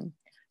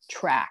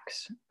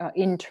tracks,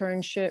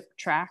 internship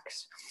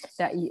tracks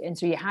and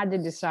so you had to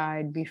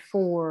decide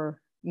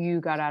before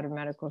you got out of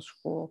medical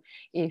school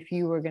if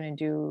you were going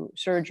to do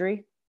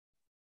surgery,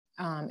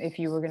 if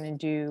you were going to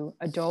do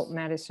adult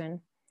medicine,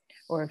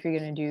 or if you're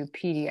going to do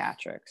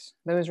pediatrics.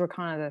 Those were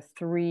kind of the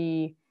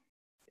three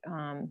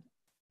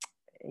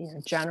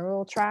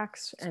general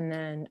tracks. And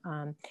then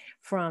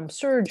from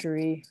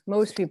surgery,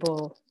 most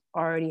people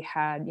already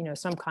had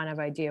some kind of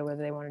idea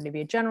whether they wanted to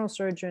be a general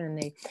surgeon,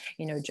 and they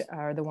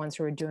are the ones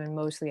who are doing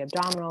mostly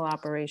abdominal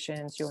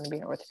operations. You want to be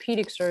an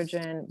orthopedic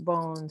surgeon,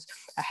 bones,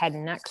 a head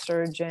and neck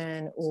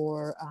surgeon,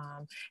 or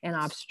an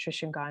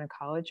obstetrician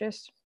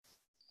gynecologist.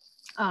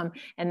 And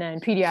then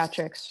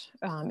pediatrics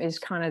is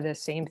kind of the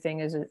same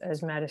thing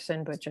as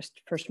medicine, but just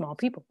for small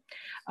people.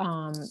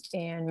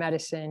 And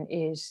medicine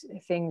is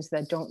things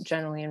that don't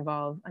generally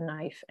involve a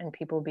knife and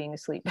people being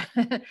asleep.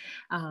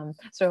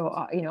 So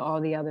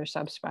all the other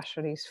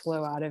subspecialties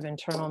flow out of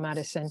internal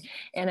medicine.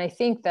 And I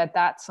think that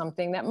that's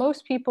something that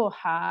most people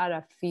had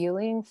a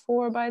feeling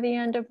for by the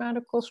end of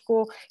medical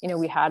school.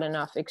 We had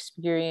enough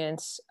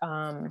experience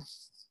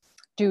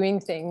doing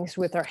things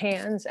with our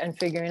hands and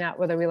figuring out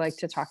whether we like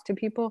to talk to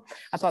people.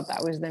 I thought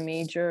that was the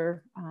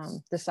major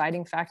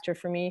deciding factor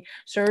for me.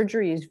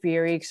 Surgery is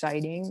very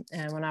exciting.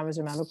 And when I was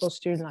a medical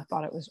student, I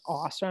thought it was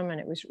awesome. And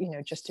it was,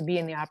 just to be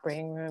in the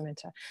operating room and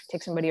to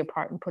take somebody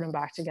apart and put them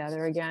back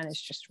together again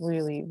is just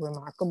really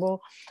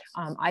remarkable.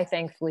 I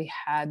thankfully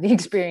had the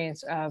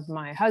experience of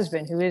my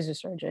husband, who is a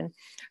surgeon.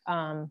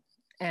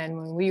 And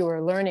when we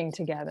were learning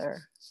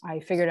together,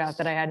 I figured out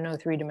that I had no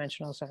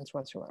three-dimensional sense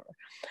whatsoever.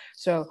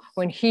 So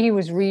when he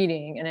was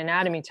reading an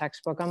anatomy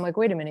textbook, I'm like,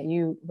 wait a minute,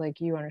 you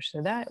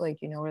understood that?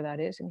 Like, you know where that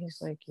is? And he's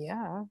like,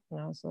 yeah. And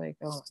I was like,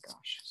 oh my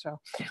gosh. So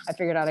I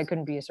figured out I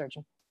couldn't be a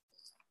surgeon.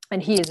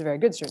 And he is a very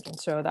good surgeon.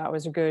 So that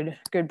was a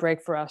good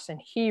break for us.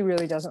 And he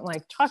really doesn't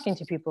like talking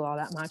to people all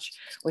that much,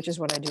 which is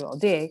what I do all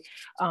day.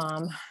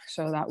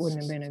 So that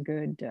wouldn't have been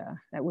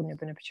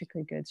a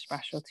particularly good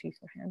specialty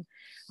for him.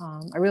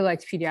 I really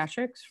liked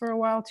pediatrics for a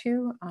while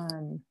too.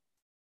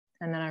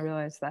 And then I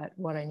realized that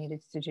what I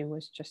needed to do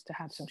was just to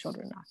have some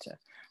children, not to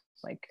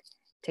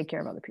take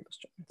care of other people's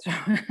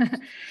children.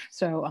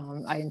 So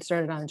I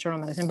started on internal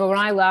medicine. But when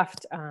I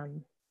left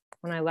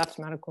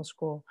medical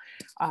school,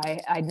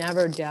 I'd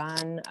never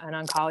done an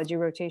oncology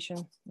rotation.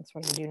 That's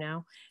what I do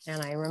now.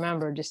 And I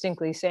remember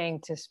distinctly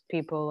saying to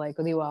people like,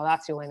 well,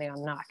 that's the only thing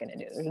I'm not going to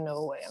do. There's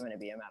no way I'm going to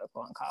be a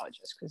medical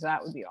oncologist, because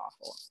that would be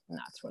awful. And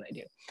that's what I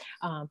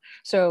do.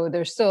 So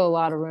there's still a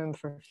lot of room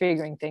for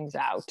figuring things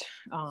out,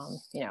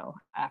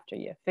 after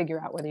you figure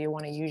out whether you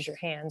want to use your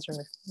hands or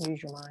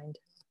use your mind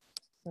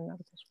in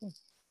medical school.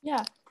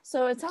 Yeah.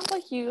 So it sounds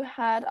like you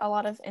had a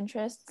lot of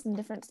interests in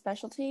different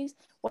specialties.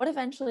 What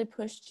eventually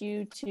pushed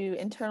you to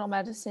internal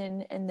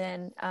medicine and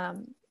then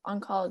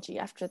oncology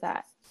after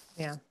that?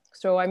 Yeah.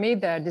 So I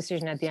made the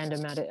decision at the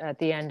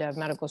end of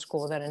medical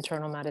school that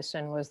internal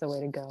medicine was the way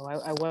to go.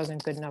 I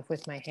wasn't good enough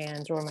with my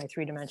hands or my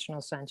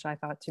three-dimensional sense. I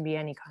thought to be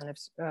any kind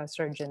of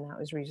surgeon that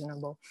was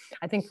reasonable.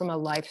 I think from a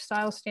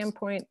lifestyle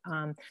standpoint,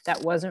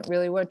 that wasn't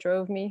really what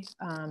drove me,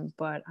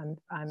 but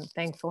I'm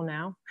thankful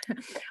now.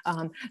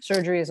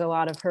 Surgery is a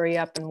lot of hurry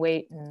up and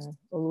wait and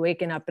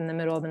waking up in the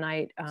middle of the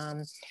night,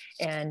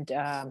 and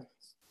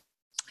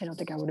I don't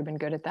think I would have been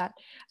good at that.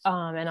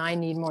 And I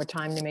need more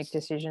time to make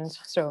decisions.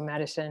 So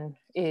medicine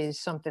is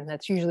something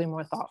that's usually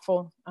more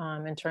thoughtful,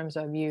 in terms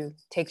of you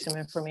take some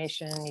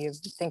information, you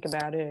think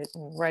about it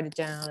and write it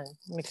down and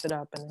mix it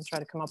up and then try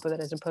to come up with it,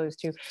 as opposed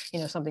to,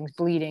 something's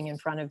bleeding in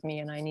front of me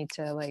and I need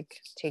to like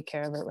take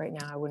care of it right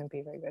now. I wouldn't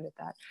be very good at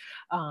that.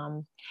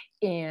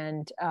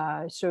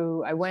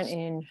 So I went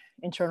in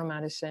internal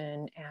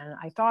medicine and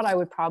I thought I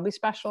would probably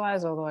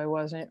specialize, although I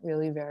wasn't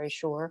really very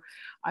sure.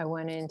 I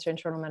went into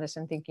internal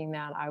medicine thinking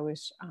that I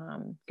was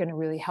going to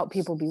really help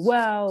people be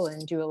well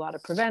and do a lot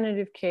of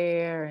preventative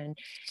care.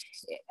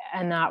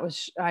 And that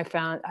was, I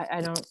found, I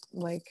don't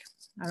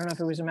know if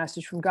it was a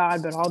message from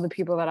God, but all the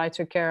people that I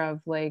took care of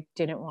like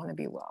didn't want to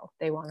be well.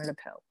 They wanted a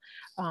pill.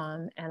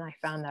 And I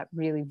found that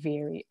really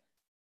very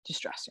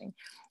distressing.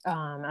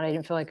 And I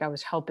didn't feel like I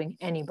was helping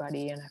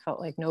anybody, and I felt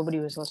like nobody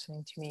was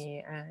listening to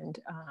me. And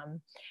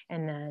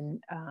then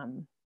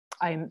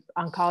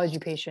oncology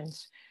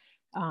patients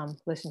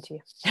listen to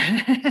you.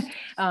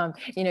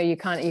 You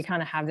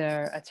kind of have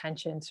their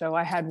attention. So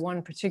I had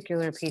one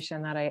particular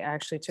patient that I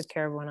actually took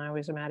care of when I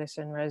was a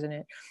medicine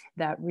resident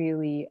that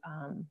really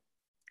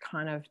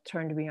kind of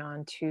turned me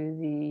on to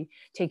the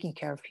taking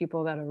care of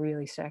people that are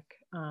really sick.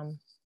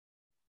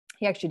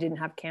 He actually didn't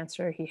have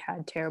cancer. He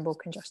had terrible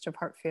congestive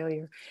heart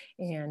failure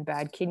and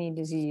bad kidney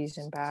disease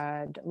and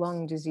bad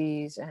lung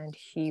disease. And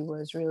he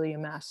was really a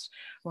mess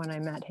when I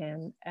met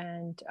him.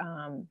 And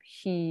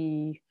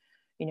he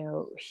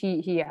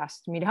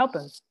asked me to help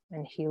him,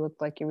 and he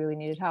looked like he really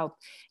needed help.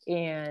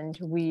 And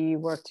we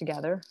worked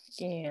together,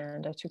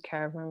 and I took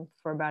care of him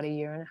for about 1.5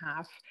 years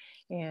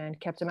and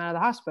kept him out of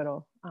the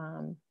hospital.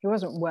 He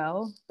wasn't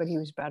well, but he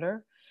was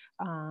better.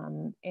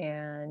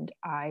 And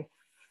I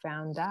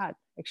found that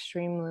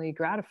extremely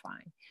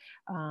gratifying.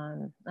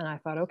 And I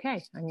thought,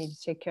 okay, I need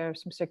to take care of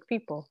some sick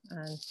people.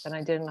 And then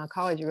I did an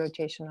oncology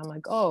rotation. I'm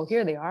like, oh,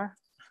 here they are.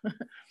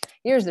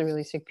 Here's the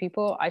really sick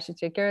people. I should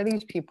take care of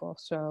these people.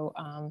 So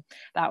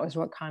that was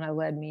what kind of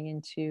led me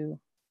into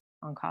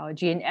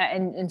oncology.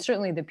 And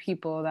certainly the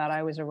people that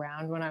I was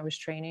around when I was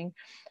training,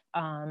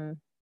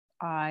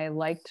 I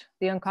liked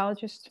the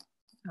oncologist.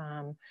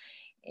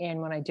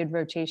 And when I did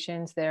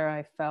rotations there,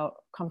 I felt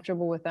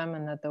comfortable with them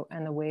and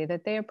the way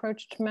that they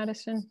approached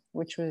medicine,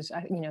 which was,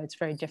 it's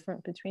very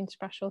different between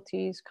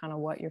specialties, kind of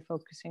what you're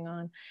focusing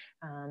on.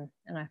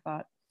 And I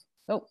thought,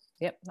 oh,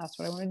 yep, that's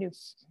what I want to do.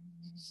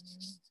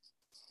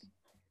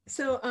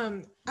 So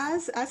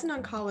as an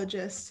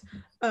oncologist,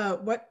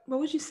 what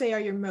would you say are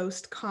your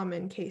most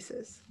common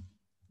cases?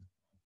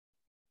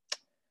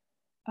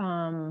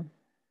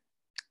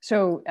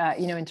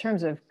 In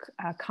terms of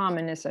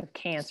commonness of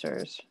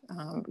cancers,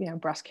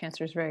 breast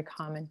cancer is very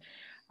common,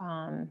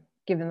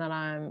 given that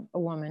I'm a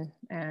woman.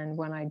 And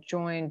when I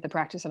joined the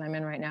practice that I'm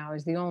in right now, I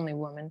was the only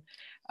woman.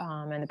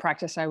 And the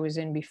practice I was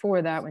in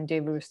before that, when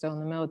David was still in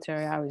the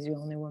military, I was the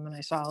only woman.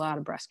 I saw a lot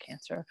of breast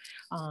cancer.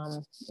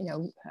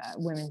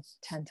 Women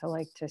tend to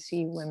like to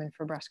see women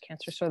for breast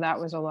cancer. So that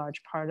was a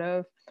large part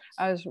of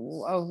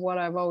what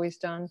I've always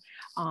done.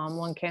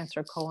 Lung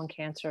cancer, colon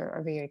cancer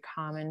are very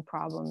common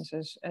problems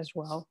as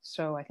well.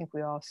 So I think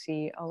we all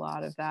see a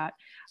lot of that.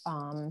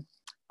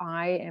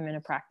 I am in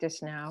a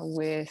practice now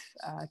with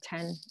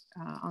 10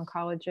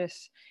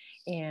 oncologists,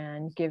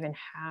 and given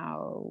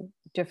how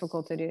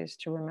difficult it is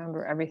to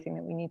remember everything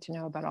that we need to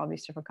know about all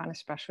these different kind of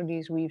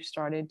specialties, we've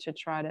started to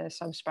try to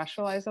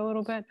subspecialize a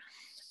little bit.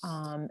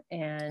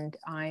 And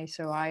I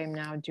am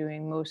now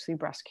doing mostly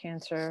breast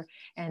cancer,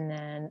 and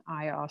then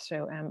I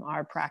also am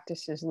our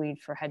practice's lead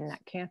for head and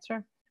neck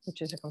cancer,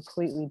 which is a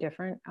completely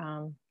different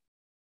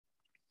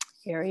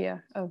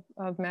area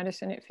of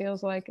medicine, it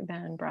feels like,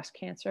 than breast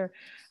cancer.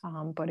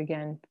 But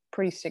again,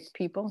 pretty sick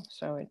people.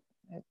 So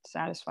it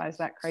satisfies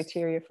that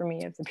criteria for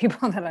me of the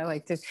people that I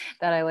like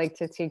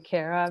to take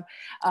care of.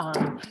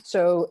 I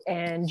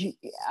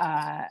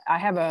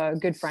have a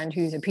good friend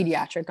who's a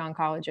pediatric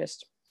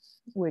oncologist,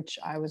 which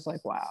I was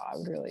like, wow, I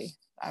would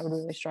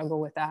really struggle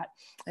with that.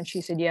 And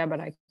she said, yeah, but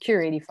I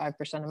cure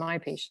 85% of my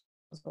patients.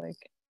 I was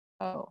like,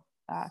 oh,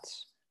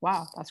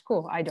 wow, that's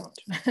cool. I don't.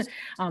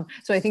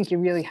 So I think you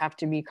really have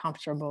to be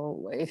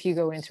comfortable. If you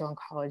go into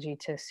oncology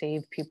to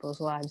save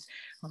people's lives,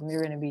 you're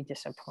going to be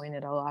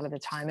disappointed a lot of the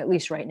time, at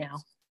least right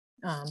now.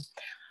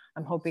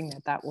 I'm hoping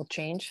that will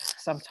change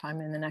sometime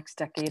in the next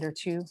decade or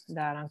two,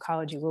 that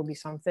oncology will be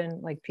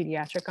something like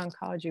pediatric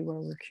oncology, where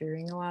we're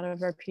curing a lot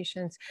of our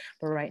patients.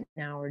 But right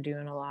now we're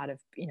doing a lot of,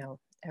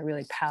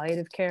 really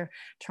palliative care,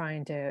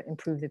 trying to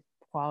improve the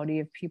quality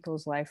of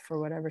people's life for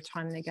whatever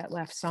time they get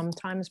left,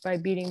 sometimes by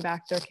beating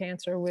back their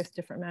cancer with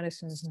different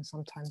medicines, and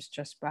sometimes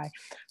just by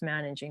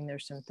managing their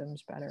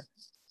symptoms better.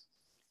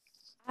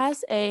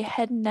 As a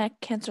head and neck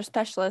cancer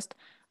specialist,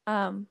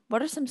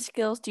 what are some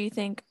skills you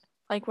think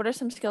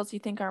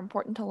are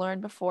important to learn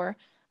before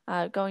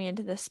going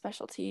into this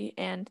specialty,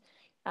 and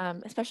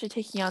especially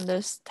taking on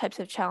those types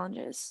of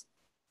challenges?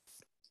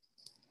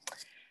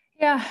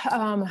 Yeah,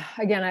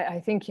 again, I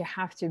think you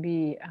have to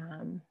be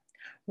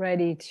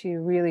ready to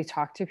really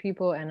talk to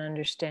people and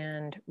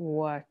understand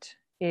what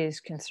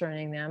is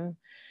concerning them.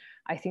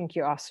 I think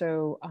you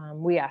also,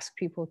 we ask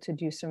people to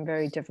do some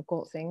very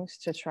difficult things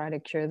to try to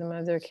cure them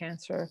of their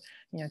cancer,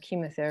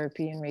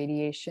 chemotherapy and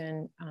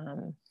radiation.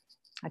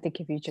 I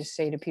think if you just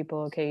say to people,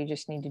 okay, you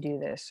just need to do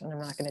this, and I'm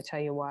not going to tell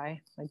you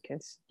why, like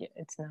it's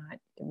not,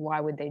 why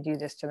would they do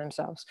this to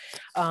themselves?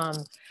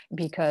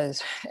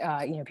 Because,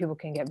 people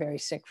can get very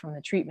sick from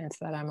the treatments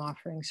that I'm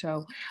offering.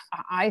 So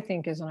I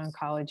think as an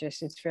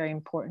oncologist, it's very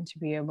important to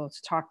be able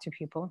to talk to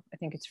people. I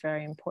think it's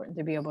very important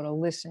to be able to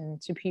listen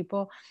to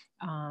people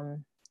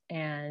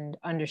and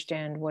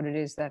understand what it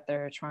is that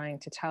they're trying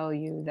to tell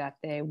you that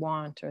they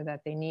want or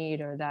that they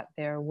need or that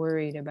they're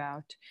worried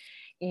about.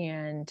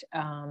 And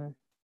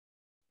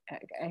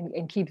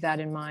keep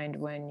that in mind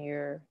when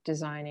you're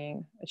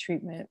designing a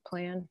treatment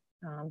plan.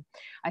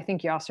 I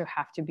think you also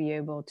have to be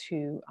able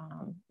to,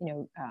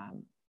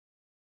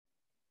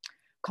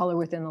 color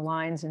within the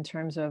lines in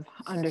terms of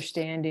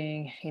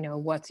understanding,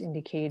 what's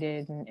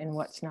indicated and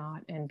what's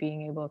not, and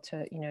being able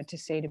to, to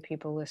say to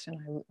people,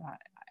 listen,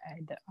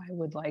 I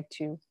would like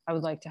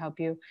to help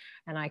you,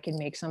 and I can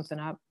make something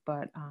up,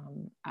 but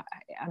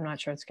I'm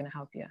not sure it's going to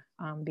help you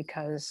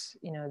because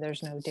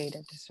there's no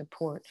data to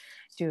support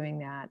doing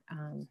that,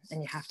 and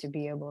you have to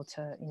be able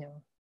to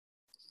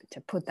to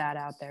put that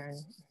out there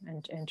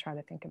and try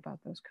to think about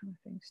those kind of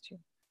things too.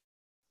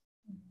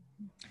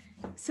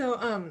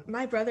 So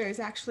my brother is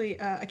actually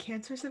a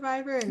cancer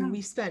survivor, and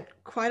we spent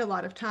quite a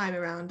lot of time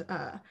around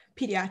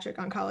pediatric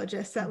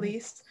oncologists at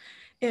least.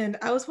 And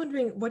I was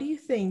wondering, what do you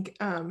think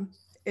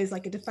is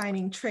like a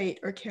defining trait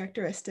or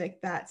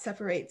characteristic that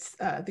separates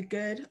the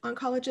good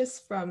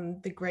oncologist from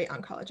the great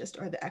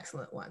oncologist or the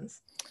excellent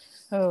ones?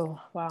 Oh,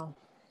 wow.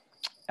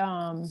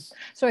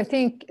 So I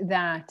think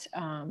that,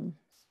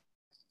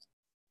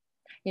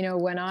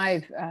 when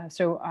I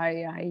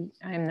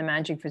am the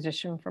managing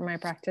physician for my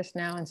practice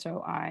now. And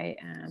so I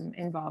am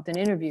involved in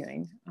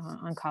interviewing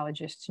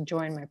oncologists to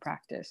join my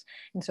practice.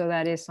 And so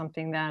that is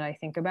something that I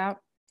think about.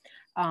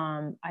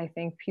 I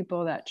think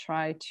people that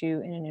try to,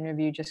 in an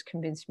interview, just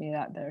convince me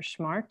that they're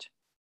smart.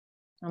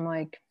 I'm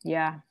like,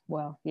 yeah,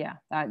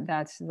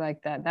 that's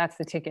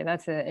the ticket.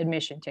 That's the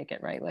admission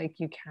ticket, right? Like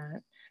you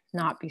can't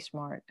not be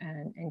smart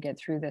and get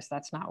through this.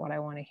 That's not what I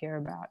want to hear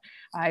about.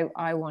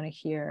 I want to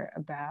hear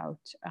about,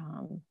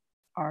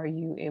 are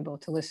you able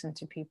to listen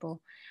to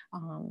people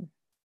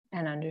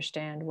and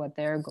understand what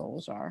their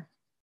goals are?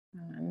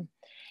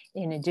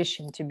 In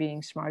addition to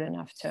being smart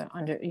enough to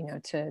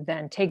to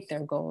then take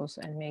their goals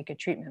and make a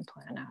treatment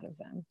plan out of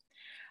them.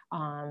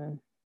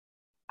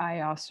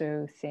 I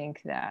also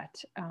think that,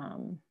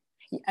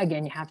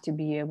 again, you have to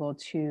be able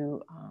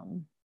to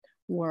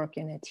work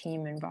in a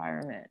team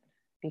environment,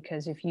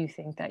 because if you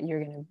think that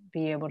you're going to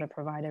be able to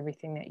provide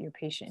everything that your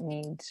patient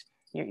needs,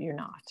 you're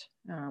not.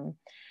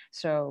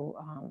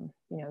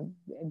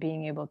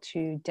 Being able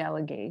to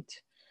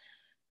delegate,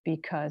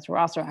 because we're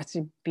also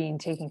actually being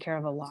taking care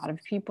of a lot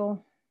of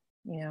people,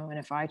 and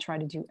if I try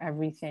to do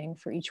everything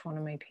for each one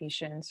of my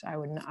patients, I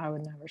would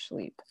never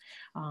sleep.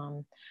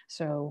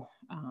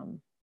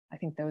 I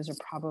think those are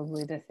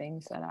probably the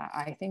things that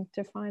I think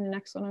define an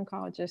excellent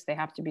oncologist. They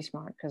have to be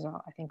smart, because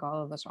I think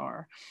all of us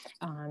are.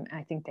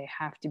 I think they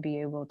have to be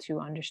able to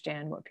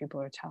understand what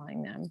people are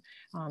telling them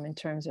in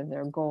terms of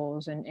their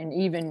goals, and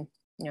even,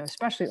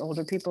 especially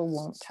older people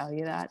won't tell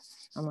you that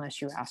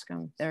unless you ask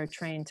them. They're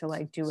trained to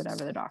do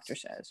whatever the doctor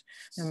says,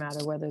 no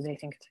matter whether they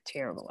think it's a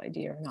terrible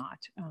idea or not.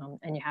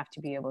 And you have to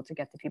be able to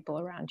get the people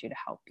around you to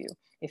help you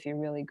if you're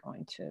really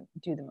going to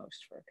do the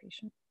most for a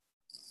patient.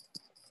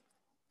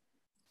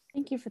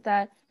 Thank you for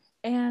that.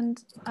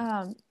 And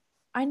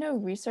I know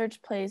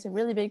research plays a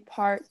really big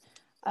part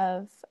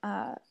of,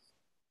 I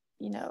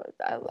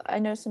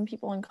know some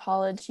people in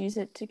college use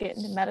it to get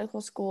into medical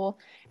school.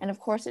 And of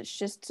course, it's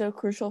just so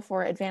crucial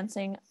for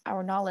advancing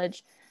our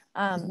knowledge.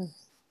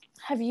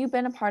 Have you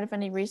been a part of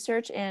any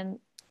research? And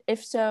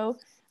if so,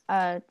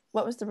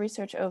 what was the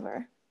research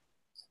over?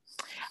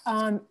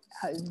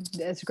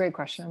 That's a great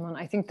question.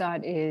 I think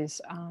that is,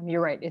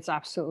 you're right. It's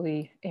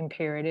absolutely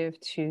imperative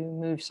to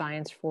move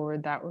science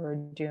forward, that we're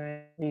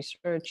doing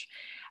research.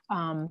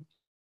 I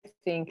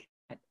think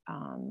that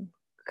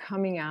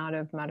coming out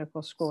of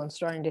medical school and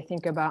starting to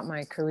think about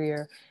my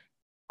career,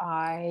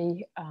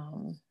 I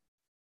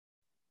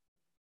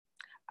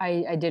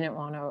didn't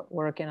want to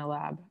work in a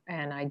lab,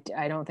 and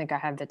I don't think I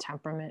have the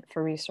temperament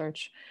for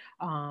research.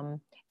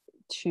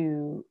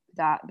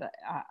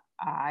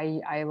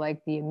 I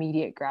like the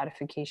immediate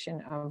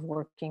gratification of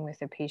working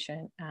with a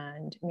patient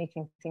and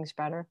making things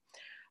better.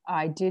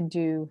 I did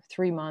do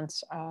 3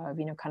 months of,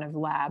 kind of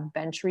lab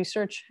bench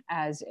research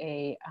as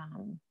a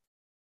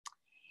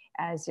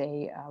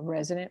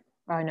resident,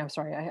 an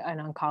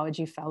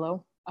oncology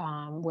fellow,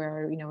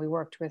 where, we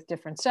worked with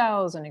different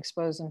cells and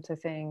exposed them to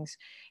things.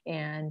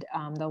 And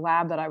the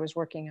lab that I was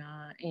working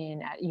on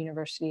at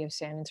University of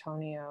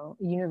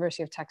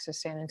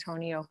Texas, San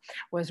Antonio,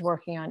 was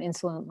working on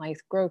insulin-like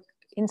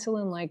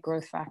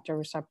growth factor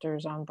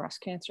receptors on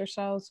breast cancer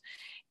cells.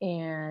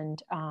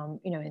 And,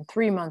 in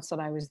 3 months that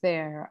I was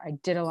there, I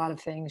did a lot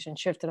of things and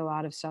shifted a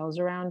lot of cells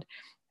around.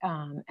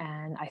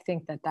 And I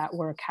think that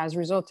work has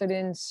resulted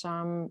in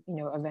some,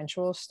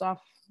 eventual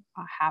stuff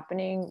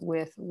happening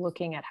with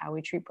looking at how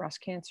we treat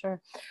breast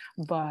cancer.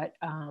 But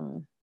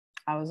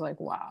I was like,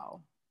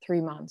 wow,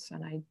 3 months,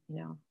 and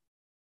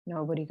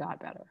nobody got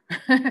better.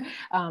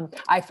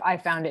 I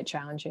found it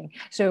challenging.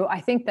 So I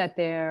think that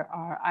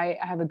I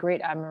have a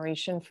great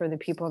admiration for the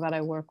people that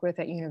I work with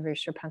at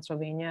University of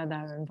Pennsylvania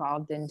that are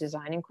involved in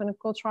designing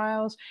clinical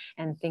trials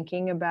and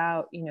thinking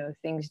about,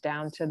 things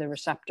down to the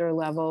receptor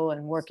level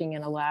and working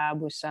in a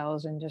lab with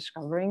cells and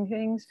discovering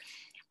things.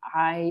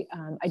 I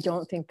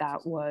don't think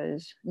that's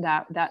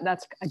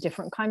a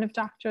different kind of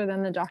doctor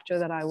than the doctor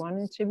that I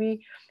wanted to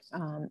be.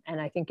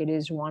 And I think it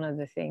is one of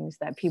the things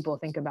that people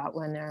think about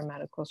when they're in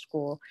medical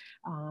school.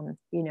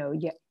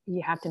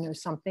 You have to know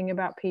something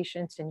about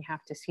patients and you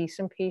have to see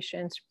some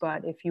patients,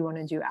 but if you want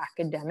to do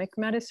academic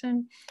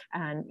medicine,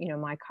 and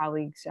my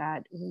colleagues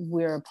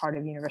we're a part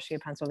of University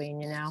of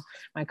Pennsylvania now,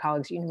 my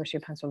colleagues at University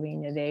of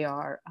Pennsylvania, they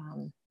are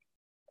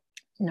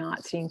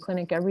not seeing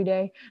clinic every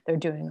day. They're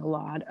doing a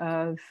lot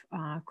of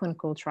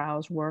clinical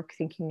trials work,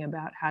 thinking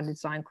about how to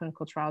design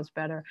clinical trials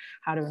better,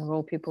 how to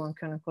enroll people in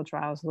clinical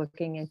trials,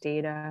 looking at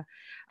data,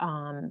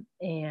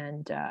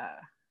 and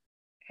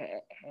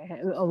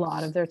a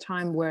lot of their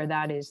time where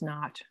that is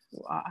not,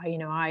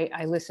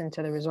 I listen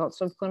to the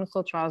results of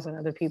clinical trials that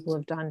other people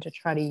have done to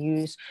try to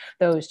use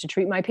those to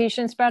treat my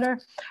patients better.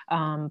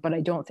 But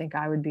I don't think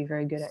I would be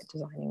very good at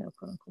designing a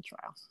clinical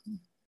trial.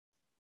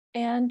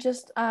 And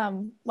just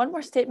one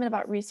more statement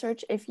about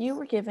research. If you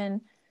were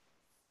given,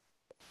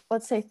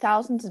 let's say,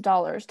 thousands of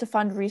dollars to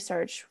fund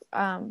research,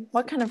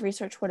 what kind of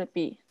research would it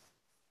be?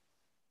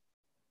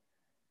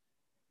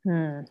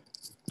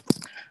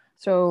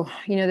 So,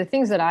 the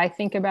things that I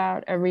think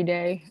about every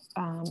day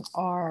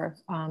are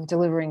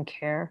delivering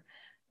care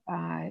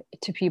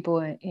to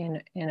people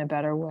in a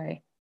better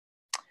way.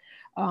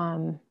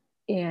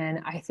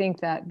 And I think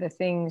that the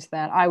things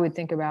that I would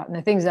think about and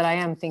the things that I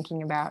am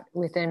thinking about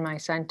within my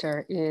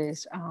center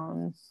is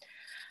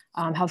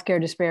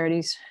healthcare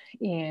disparities,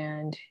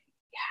 and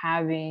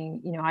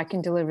having, I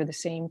can deliver the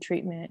same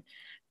treatment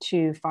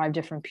to 5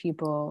 different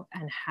people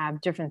and have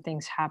different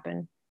things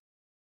happen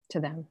to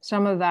them.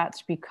 Some of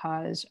that's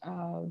because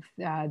of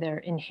their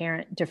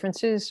inherent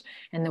differences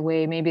and the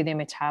way maybe they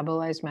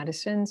metabolize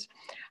medicines.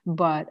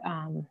 But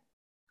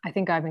I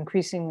think I've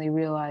increasingly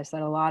realized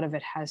that a lot of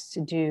it has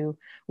to do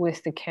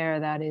with the care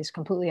that is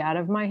completely out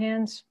of my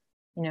hands.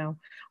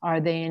 Are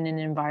they in an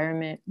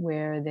environment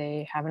where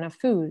they have enough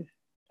food?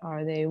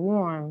 Are they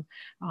warm?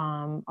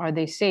 Are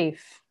they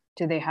safe?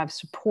 Do they have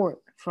support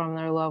from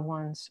their loved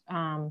ones?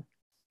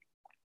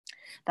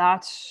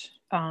 That's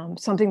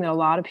something that a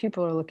lot of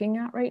people are looking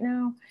at right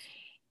now,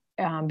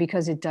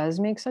 because it does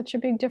make such a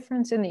big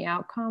difference in the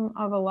outcome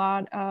of a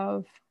lot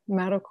of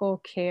medical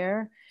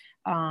care.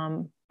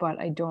 But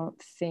I don't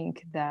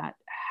think that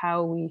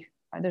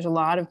there's a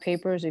lot of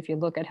papers, if you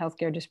look at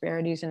healthcare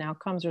disparities and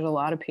outcomes, there's a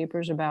lot of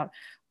papers about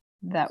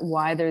that,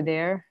 why they're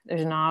there.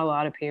 There's not a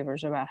lot of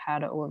papers about how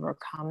to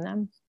overcome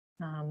them.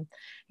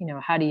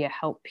 How do you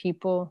help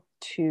people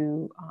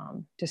to,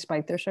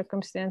 despite their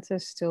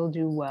circumstances, still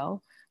do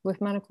well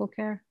with medical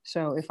care?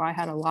 So if I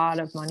had a lot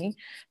of money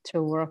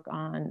to work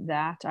on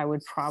that, I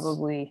would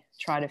probably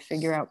try to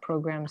figure out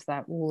programs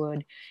that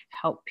would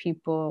help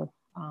people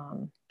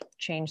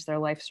change their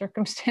life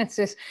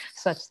circumstances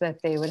such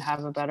that they would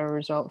have a better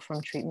result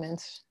from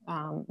treatments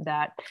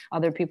that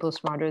other people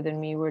smarter than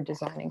me were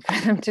designing for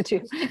them to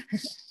do.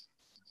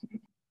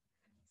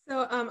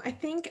 So I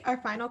think our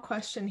final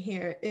question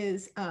here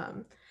is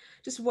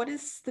just what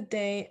is the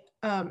day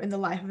in the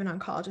life of an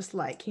oncologist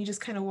like? Can you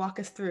just kind of walk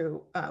us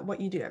through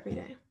what you do every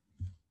day?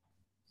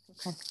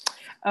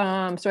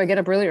 Okay. So I get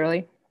up really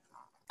early.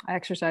 I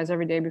exercise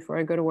every day before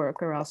I go to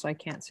work, or else I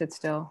can't sit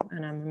still,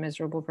 and I'm a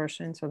miserable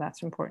person. So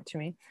that's important to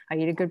me. I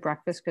eat a good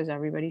breakfast, because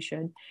everybody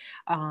should.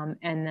 And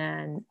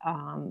then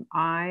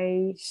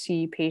I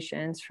see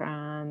patients so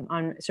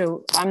I'm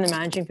the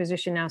managing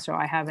physician now, so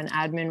I have an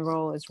admin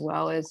role as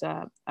well as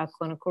a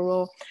clinical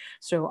role.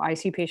 So I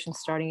see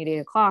patients starting at 8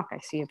 o'clock. I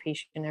see a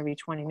patient every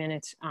 20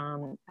 minutes.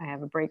 I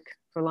have a break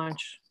for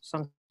lunch,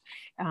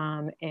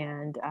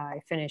 and I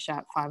finish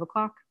at 5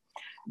 o'clock.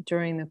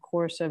 During the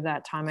course of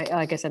that time,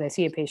 like I said, I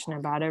see a patient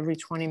about every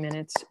 20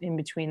 minutes. In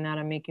between that,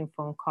 I'm making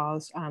phone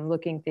calls, I'm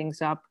looking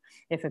things up.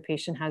 If a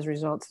patient has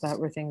results that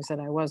were things that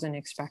I wasn't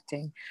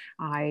expecting,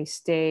 I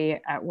stay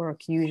at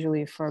work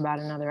usually for about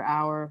another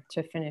hour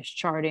to finish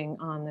charting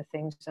on the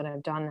things that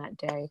I've done that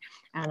day.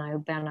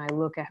 And then I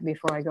look at,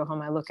 before I go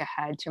home, I look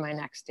ahead to my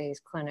next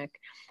day's clinic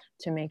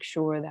to make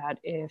sure that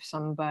if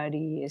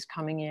somebody is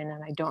coming in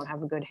and I don't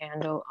have a good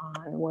handle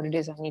on what it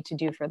is I need to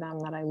do for them,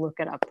 that I look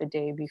it up the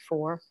day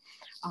before.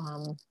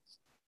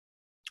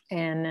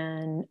 And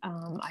then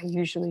I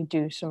usually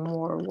do some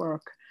more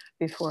work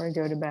before I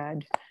go to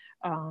bed.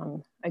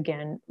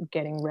 Again,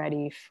 getting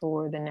ready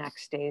for the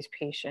next day's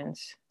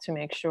patients to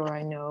make sure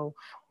I know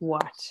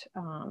what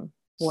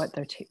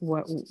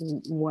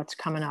what's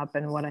coming up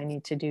and what I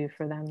need to do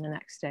for them the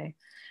next day.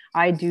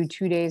 I do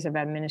 2 days of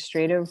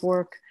administrative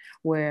work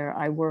where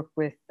I work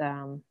with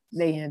the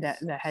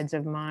heads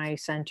of my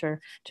center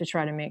to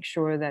try to make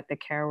sure that the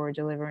care we're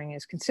delivering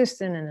is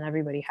consistent and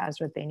everybody has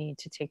what they need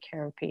to take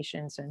care of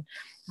patients, and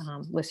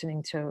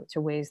listening to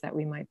ways that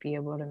we might be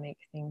able to make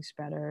things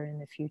better in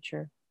the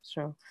future.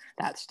 So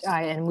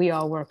and we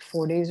all work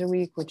 4 days a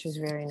week, which is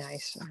very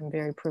nice. I'm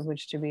very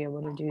privileged to be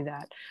able to do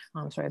that.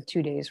 So I have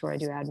 2 days where I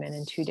do admin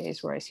and 2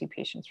 days where I see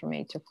patients from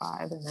 8 to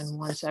 5. And then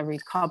once every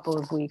couple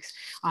of weeks,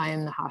 I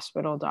am the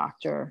hospital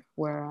doctor,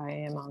 where I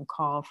am on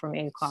call from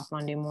 8 o'clock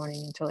Monday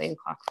morning until 8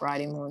 o'clock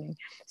Friday morning,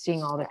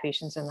 seeing all the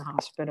patients in the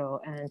hospital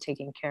and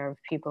taking care of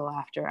people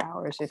after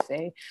hours. If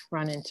they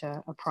run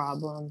into a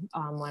problem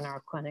when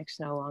our clinic's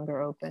no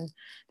longer open,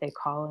 they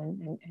call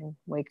and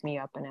wake me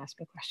up and ask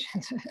me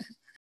questions.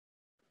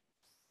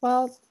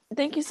 Well,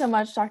 thank you so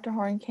much, Dr.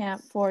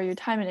 Horenkamp, for your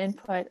time and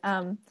input.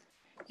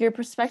 Your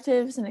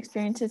perspectives and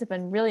experiences have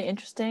been really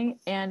interesting,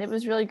 and it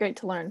was really great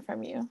to learn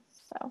from you.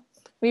 So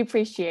we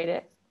appreciate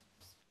it.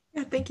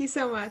 Yeah, thank you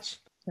so much.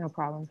 No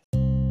problem.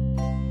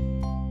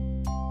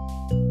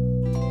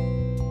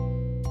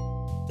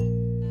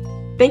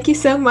 Thank you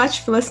so much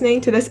for listening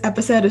to this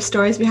episode of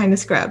Stories Behind the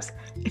Scrubs.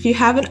 If you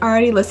haven't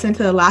already listened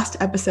to the last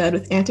episode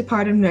with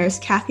antepartum nurse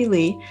Kathy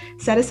Lee,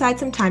 set aside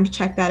some time to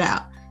check that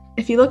out.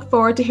 If you look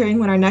forward to hearing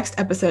when our next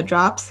episode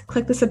drops,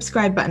 click the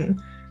subscribe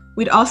button.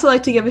 We'd also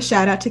like to give a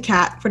shout out to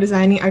Kat for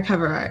designing our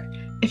cover art.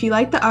 If you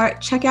like the art,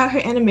 check out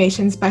her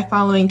animations by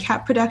following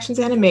Kat Productions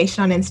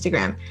Animation on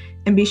Instagram,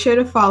 and be sure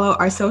to follow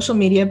our social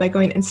media by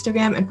going to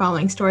Instagram and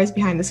following Stories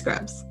Behind the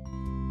Scrubs.